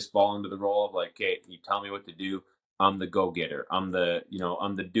might just fall into the role of like, okay, you tell me what to do. I'm the go-getter. I'm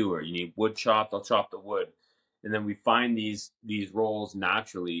the doer. You need wood chopped, I'll chop the wood. And then we find these roles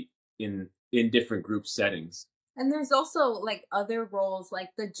naturally in different group settings. And there's also like other roles, like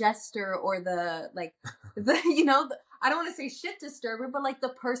the jester or the like the I don't want to say shit disturber, but like the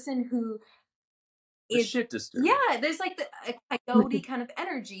person who is shit disturber. Yeah, there's like a coyote kind of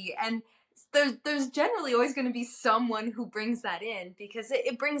energy, and there's generally always going to be someone who brings that in, because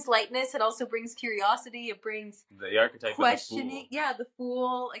it brings lightness. It also brings curiosity. It brings the archetype questioning. Of the fool. Yeah, the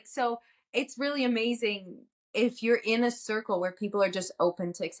fool. Like, so it's really amazing if you're in a circle where people are just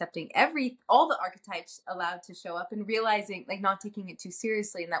open to accepting all the archetypes allowed to show up, and realizing, like, not taking it too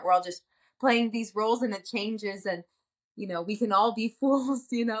seriously, and that we're all just playing these roles and it changes, and we can all be fools,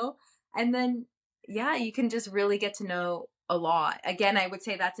 and then you can just really get to know a lot. Again, I would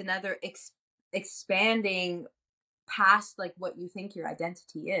say that's another expanding past like what you think your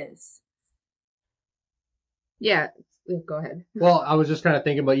identity is. Yeah, go ahead. Well, I was just kind of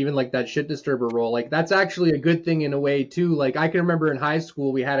thinking about even like that shit disturber role. Like, that's actually a good thing in a way too. Like, I can remember in high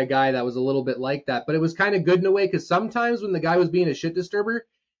school we had a guy that was a little bit like that, but it was kind of good in a way, because sometimes when the guy was being a shit disturber,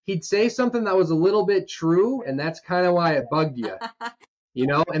 he'd say something that was a little bit true, and that's kind of why it bugged you.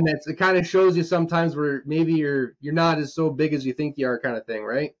 And it kind of shows you sometimes where maybe you're not as so big as you think you are, kind of thing,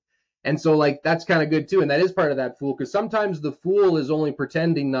 right? And so like that's kind of good too, and that is part of that fool, because sometimes the fool is only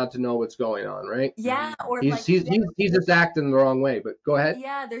pretending not to know what's going on, right? Yeah, or he's just acting the wrong way. But go ahead.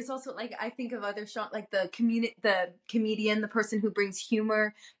 Yeah, there's also like, I think of other shows, like the comedian, the person who brings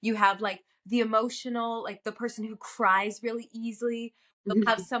humor. You have like the emotional, like the person who cries really easily. You'll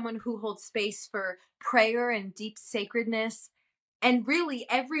have someone who holds space for prayer and deep sacredness. And really,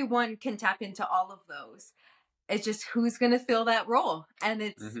 everyone can tap into all of those. It's just who's going to fill that role. And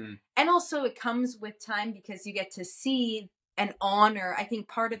and also it comes with time, because you get to see and honor. I think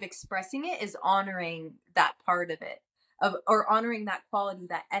part of expressing it is honoring that part of it, or honoring that quality,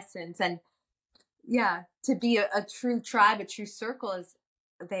 that essence. And to be a true tribe, a true circle, is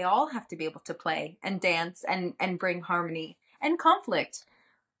they all have to be able to play and dance and bring harmony and conflict.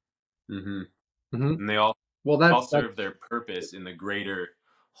 And they all serve their purpose in the greater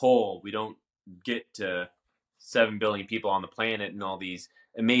whole. We don't get to 7 billion people on the planet and all these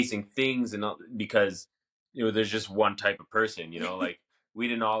amazing things, and because there's just one type of person. Like, we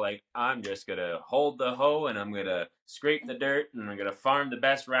didn't all like, I'm just gonna hold the hoe and I'm gonna scrape the dirt and I'm gonna farm the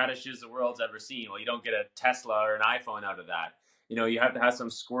best radishes the world's ever seen. Well, you don't get a Tesla or an iPhone out of that. You have to have some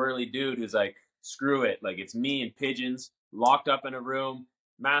squirrely dude who's like, screw it, like, it's me and pigeons locked up in a room,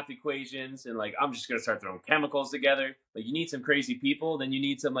 math equations, and like, I'm just gonna start throwing chemicals together. Like, you need some crazy people, then you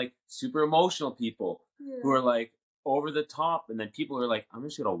need some like super emotional people who are like over the top, and then people are like, I'm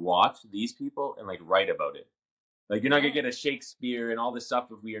just gonna watch these people and like write about it. Like, you're not gonna get a Shakespeare and all this stuff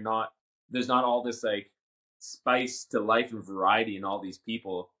if there's not all this like spice to life and variety in all these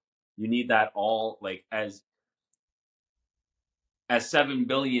people. You need that all, like, as 7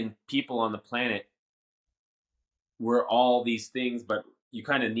 billion people on the planet, we're all these things, but you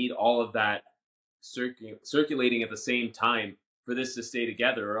kind of need all of that circulating at the same time for this to stay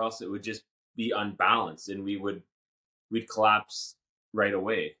together, or else it would just be unbalanced and we'd collapse right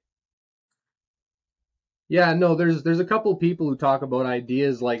away. Yeah, no, there's a couple people who talk about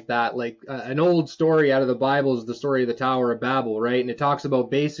ideas like that. Like an old story out of the Bible is the story of the Tower of Babel, right? And it talks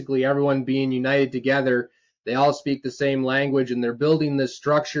about basically everyone being united together. They all speak the same language, and they're building this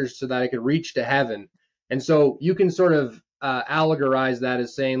structure so that it could reach to heaven. And so you can sort of allegorize that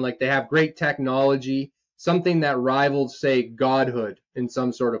as saying like they have great technology, something that rivals, say, godhood in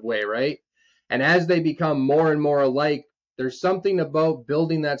some sort of way, right? And as they become more and more alike, there's something about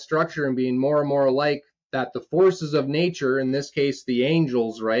building that structure and being more and more alike that the forces of nature, in this case the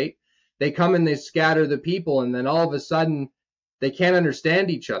angels, right, they come and they scatter the people, and then all of a sudden they can't understand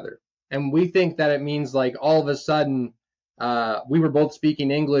each other. And we think that it means like all of a sudden we were both speaking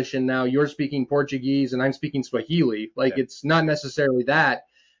English and now you're speaking Portuguese and I'm speaking Swahili. Like, it's not necessarily that,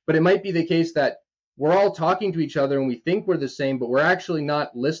 but it might be the case that we're all talking to each other and we think we're the same, but we're actually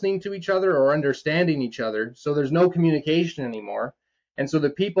not listening to each other or understanding each other. So there's no communication anymore. And so the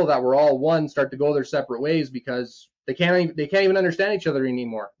people that were all one start to go their separate ways because they can't even understand each other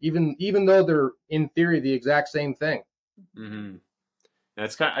anymore, even though they're in theory the exact same thing. Mm-hmm.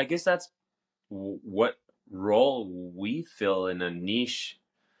 That's kind of, I guess that's what role we fill in a niche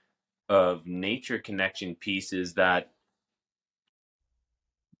of nature connection pieces, that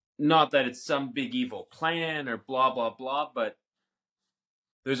not that it's some big evil plan or blah blah blah, but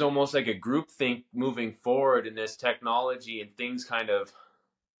there's almost like a group think moving forward in this technology, and things kind of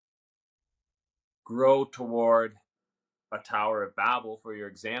grow toward a Tower of Babel, for your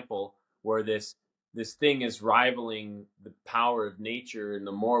example, where this thing is rivaling the power of nature, and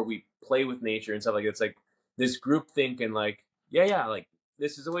the more we play with nature and stuff like that, it's like this group thinking like, yeah, like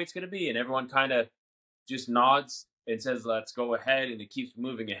this is the way it's going to be, and everyone kind of just nods and says let's go ahead, and it keeps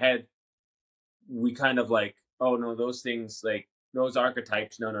moving ahead. We kind of like, oh no, those things, like those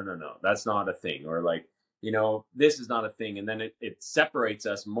archetypes, no, that's not a thing, or like, this is not a thing, and then it separates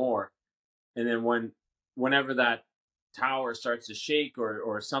us more. And then whenever that tower starts to shake,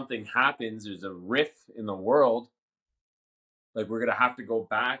 or something happens, there's a rift in the world, like we're gonna have to go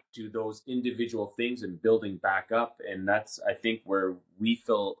back to those individual things and building back up. And that's, I think, where we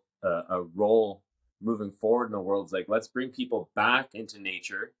fill a role moving forward in the world. It's like, let's bring people back into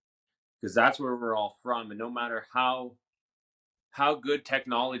nature, because that's where we're all from. And no matter how good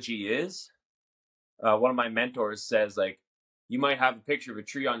technology is, one of my mentors says, like, you might have a picture of a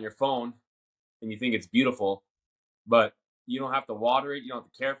tree on your phone and you think it's beautiful, but you don't have to water it, you don't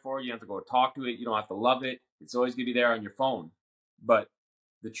have to care for it, you don't have to go talk to it, you don't have to love it. It's always going to be there on your phone. But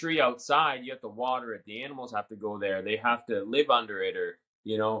the tree outside, you have to water it. The animals have to go there. They have to live under it, or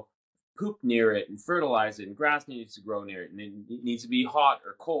poop near it and fertilize it, and grass needs to grow near it, and it needs to be hot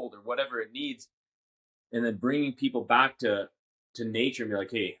or cold or whatever it needs. And then bringing people back to nature and be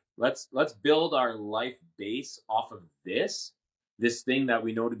like, hey, let's build our life base off of this thing that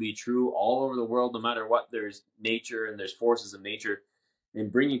we know to be true all over the world. No matter what, there's nature and there's forces of nature.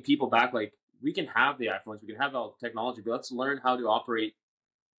 And bringing people back, like, we can have the iPhones, we can have all the technology, but let's learn how to operate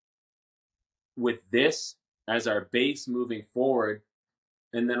with this as our base moving forward.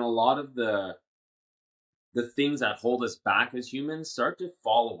 And then a lot of the things that hold us back as humans start to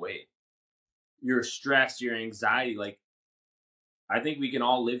fall away. Your stress, your anxiety, like, I think we can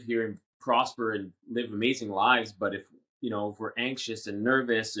all live here and prosper and live amazing lives, but if we're anxious and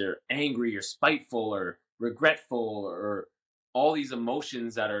nervous or angry or spiteful or regretful, or all these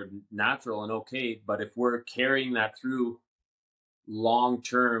emotions that are natural and okay, but if we're carrying that through long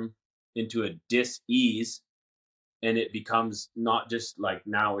term into a dis-ease, and it becomes not just like,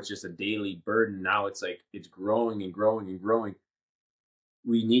 now it's just a daily burden, now it's like it's growing and growing and growing,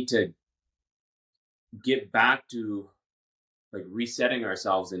 we need to get back to like resetting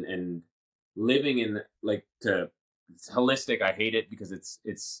ourselves and living in, like, it's holistic. I hate it because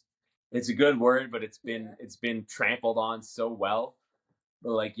it's a good word, but it's been trampled on so well.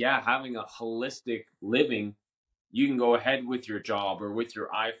 But like, yeah, having a holistic living, you can go ahead with your job or with your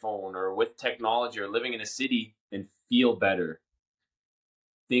iPhone or with technology or living in a city and feel better,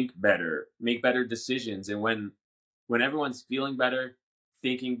 think better, make better decisions. And when everyone's feeling better,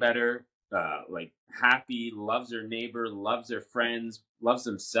 thinking better, like happy, loves their neighbor, loves their friends, loves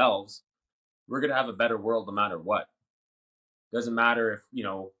themselves, we're gonna have a better world no matter what. Doesn't matter if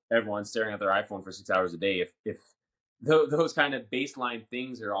everyone's staring at their iPhone for 6 hours a day. If those kind of baseline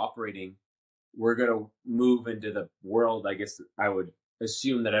things are operating, we're gonna move into the world, I guess I would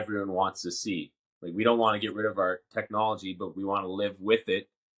assume, that everyone wants to see. Like, we don't want to get rid of our technology, but we want to live with it.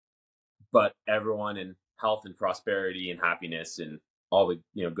 But everyone in health and prosperity and happiness and all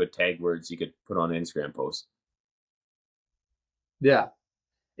the good tag words you could put on an Instagram post. Yeah.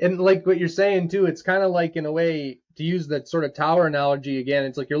 And like what you're saying too, it's kind of like, in a way, to use that sort of tower analogy again,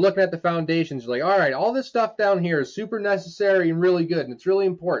 it's like you're looking at the foundations. You're like, all right, all this stuff down here is super necessary and really good, and it's really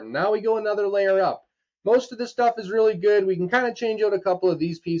important. Now we go another layer up. Most of this stuff is really good. We can kind of change out a couple of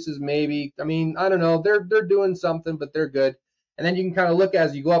these pieces, maybe. I mean, I don't know. They're doing something, but they're good. And then you can kind of look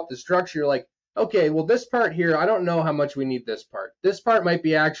as you go up the structure. You're like, okay, well, this part here, I don't know how much we need this part. This part might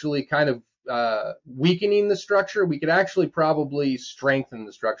be actually kind of weakening the structure. We could actually probably strengthen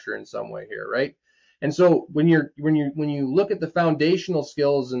the structure in some way here, right? And so when you look at the foundational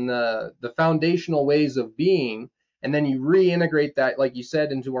skills and the foundational ways of being, and then you reintegrate that, like you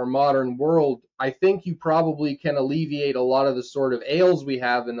said, into our modern world, I think you probably can alleviate a lot of the sort of ails we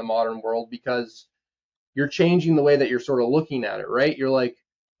have in the modern world, because you're changing the way that you're sort of looking at it, right? You're like,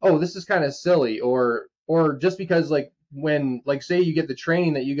 oh, this is kind of silly, or just because, like, when, like, say you get the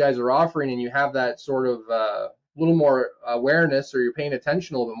training that you guys are offering and you have that sort of little more awareness, or you're paying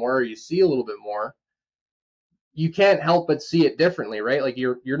attention a little bit more, or you see a little bit more, you can't help but see it differently, right? Like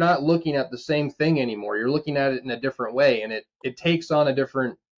you're not looking at the same thing anymore. You're looking at it in a different way, and it takes on a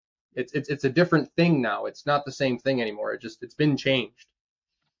different, it's a different thing now. It's not the same thing anymore. It's been changed.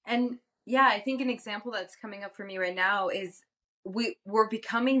 And yeah, I think an example that's coming up for me right now is we're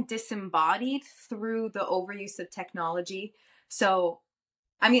becoming disembodied through the overuse of technology. So,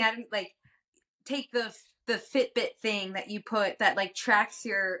 I mean, I don't like take the Fitbit thing that you put that like tracks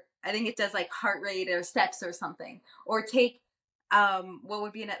your, I think it does like heart rate or steps or something, or take what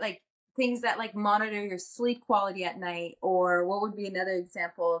would be like things that like monitor your sleep quality at night, or what would be another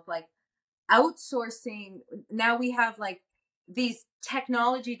example of like outsourcing. Now we have like these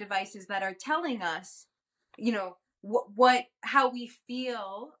technology devices that are telling us, you know, what how we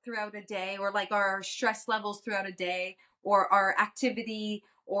feel throughout a day, or like our stress levels throughout a day, or our activity,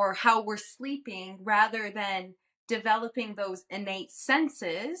 or how we're sleeping, rather than developing those innate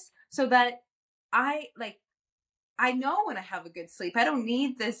senses so that I know when I have a good sleep. I don't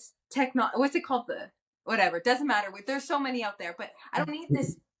need this what's it called, the whatever, it doesn't matter, there's so many out there, but I don't need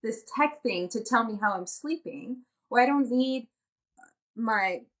this tech thing to tell me how I'm sleeping, or I don't need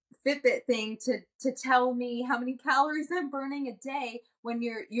my Fitbit thing to tell me how many calories I'm burning a day, when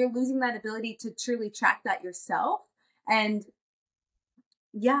you're losing that ability to truly track that yourself. And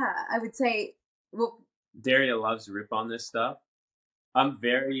yeah, I would say, well, Dariya loves to rip on this stuff. I'm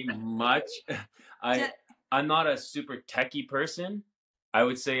very much I'm not a super techie person. I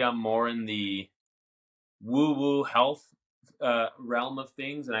would say I'm more in the woo-woo health realm of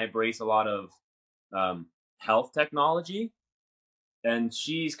things, and I embrace a lot of health technology. And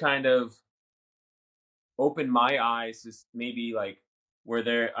she's kind of opened my eyes to maybe like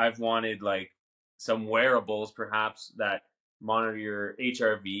where I've wanted like some wearables perhaps that monitor your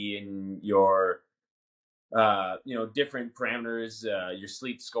HRV and your different parameters, your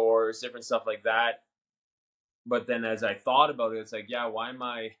sleep scores, different stuff like that. But then as I thought about it, it's like, yeah, why am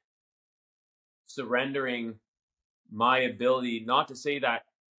I surrendering my ability? Not to say that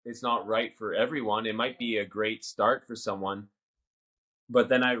it's not right for everyone. It might be a great start for someone. But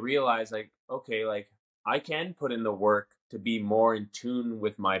then I realized, like, okay, like I can put in the work to be more in tune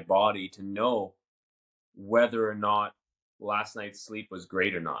with my body, to know whether or not last night's sleep was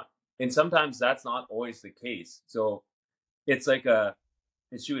great or not. And sometimes that's not always the case. So it's like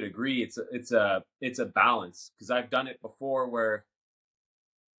and she would agree, it's a balance, because I've done it before where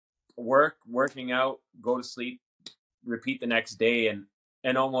working out, go to sleep, repeat the next day,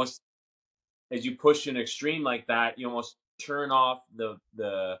 and almost as you push an extreme like that, you almost turn off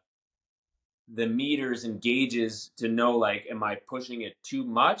the meters and gauges to know, like, am I pushing it too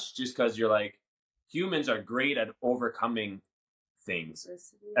much? Just because you're like, humans are great at overcoming things,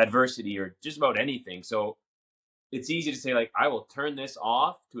 adversity, or just about anything. So it's easy to say, like, I will turn this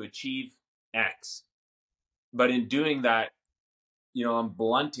off to achieve X. But in doing that, I'm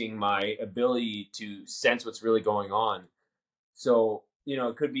blunting my ability to sense what's really going on. So,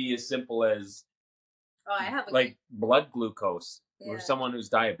 it could be as simple as I have like blood glucose. Yeah. Or someone who's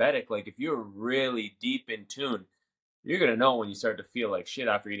diabetic, like if you're really deep in tune, you're going to know when you start to feel like shit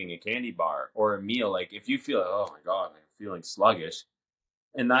after eating a candy bar or a meal. Like if you feel like, oh my God, I'm feeling sluggish.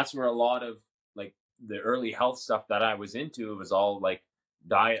 And that's where a lot of like the early health stuff that I was into was all like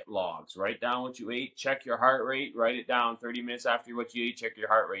diet logs. Write down what you ate, check your heart rate, write it down 30 minutes after what you ate, check your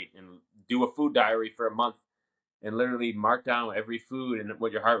heart rate, and do a food diary for a month and literally mark down every food and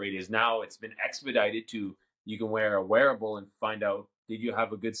what your heart rate is. Now it's been expedited to, you can wear a wearable and find out, did you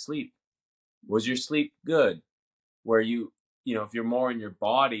have a good sleep? Was your sleep good? Where if you're more in your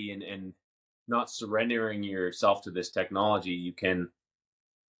body and not surrendering yourself to this technology, you can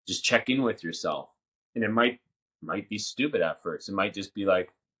just check in with yourself. And it might be stupid at first. It might just be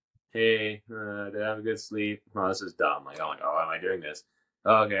like, hey, did I have a good sleep? Oh, this is dumb. Like, oh my God, why am I doing this?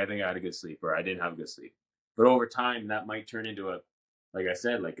 Oh, okay, I think I had a good sleep, or I didn't have a good sleep. But over time, that might turn into like I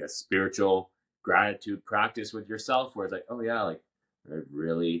said, like a spiritual gratitude practice with yourself, where it's like, oh yeah, like I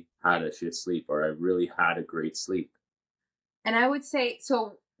really had a shit sleep, or I really had a great sleep. And I would say,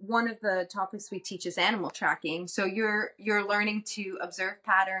 so one of the topics we teach is animal tracking. So you're learning to observe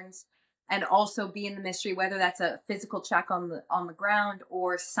patterns and also be in the mystery, whether that's a physical check on the ground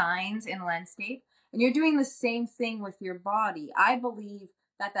or signs in landscape. And you're doing the same thing with your body. I believe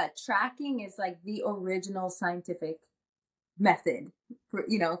that tracking is like the original scientific method, for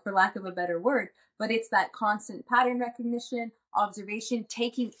lack of a better word. But it's that constant pattern recognition, observation,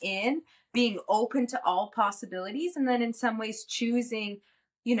 taking in, being open to all possibilities, and then in some ways choosing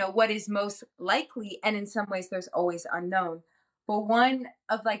what is most likely, and in some ways there's always unknown. But one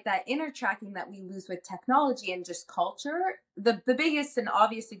of like that inner tracking that we lose with technology and just culture, the biggest and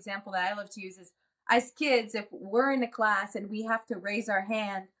obvious example that I love to use is, as kids, if we're in a class and we have to raise our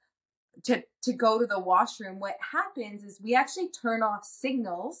hand to go to the washroom, what happens is we actually turn off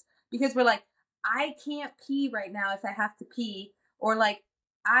signals because we're like, I can't pee right now if I have to pee, or like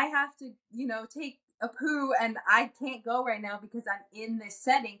I have to, take a poo and I can't go right now because I'm in this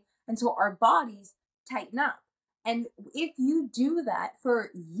setting. And so our bodies tighten up. And if you do that for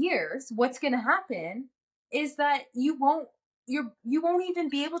years, what's going to happen is that you won't even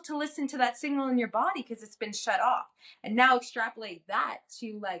be able to listen to that signal in your body because it's been shut off. And now extrapolate that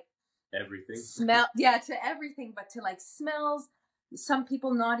to like everything, smell, to everything, but to like smells. Some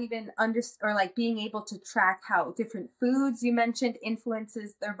people not even or like being able to track how different foods you mentioned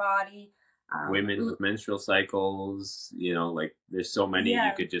influences their body. Women with menstrual cycles, like there's so many,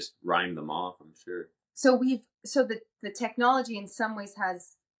 you could just rhyme them off, I'm sure. So the technology in some ways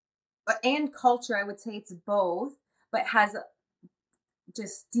has, and culture, I would say it's both, but has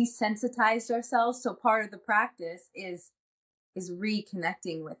just desensitized ourselves. So part of the practice is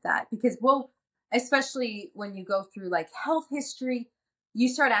reconnecting with that, because especially when you go through like health history, you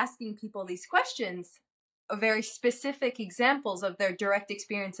start asking people these questions of very specific examples of their direct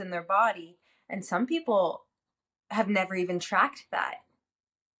experience in their body. And some people have never even tracked that.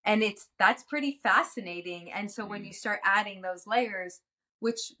 And that's pretty fascinating. And so when you start adding those layers,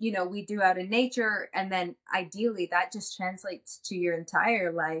 which, we do out in nature, and then ideally that just translates to your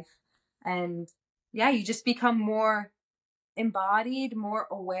entire life. And you just become more embodied, more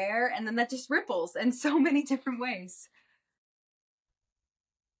aware, and then that just ripples in so many different ways.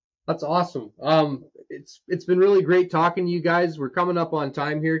 That's awesome. It's been really great talking to you guys. We're coming up on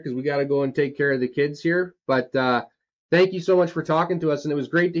time here because we got to go and take care of the kids here. But thank you so much for talking to us, and it was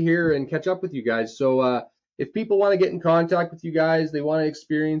great to hear and catch up with you guys. So if people want to get in contact with you guys, they want to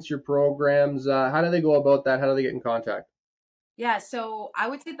experience your programs, how do they go about that? How do they get in contact? Yeah, so I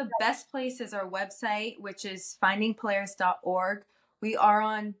would say the best place is our website, which is findingpolaris.org. We are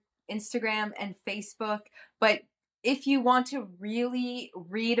on Instagram and Facebook, but if you want to really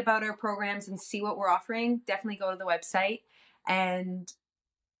read about our programs and see what we're offering, definitely go to the website. And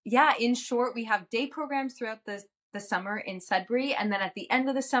in short, we have day programs throughout the summer in Sudbury. And then at the end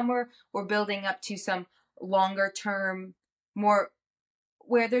of the summer, we're building up to some longer term, more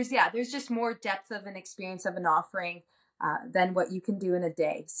where there's just more depth of an experience of an offering than what you can do in a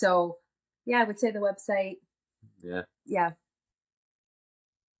day. So I would say the website. Yeah. Yeah.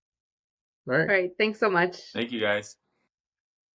 All right. All right. Thanks so much. Thank you, guys.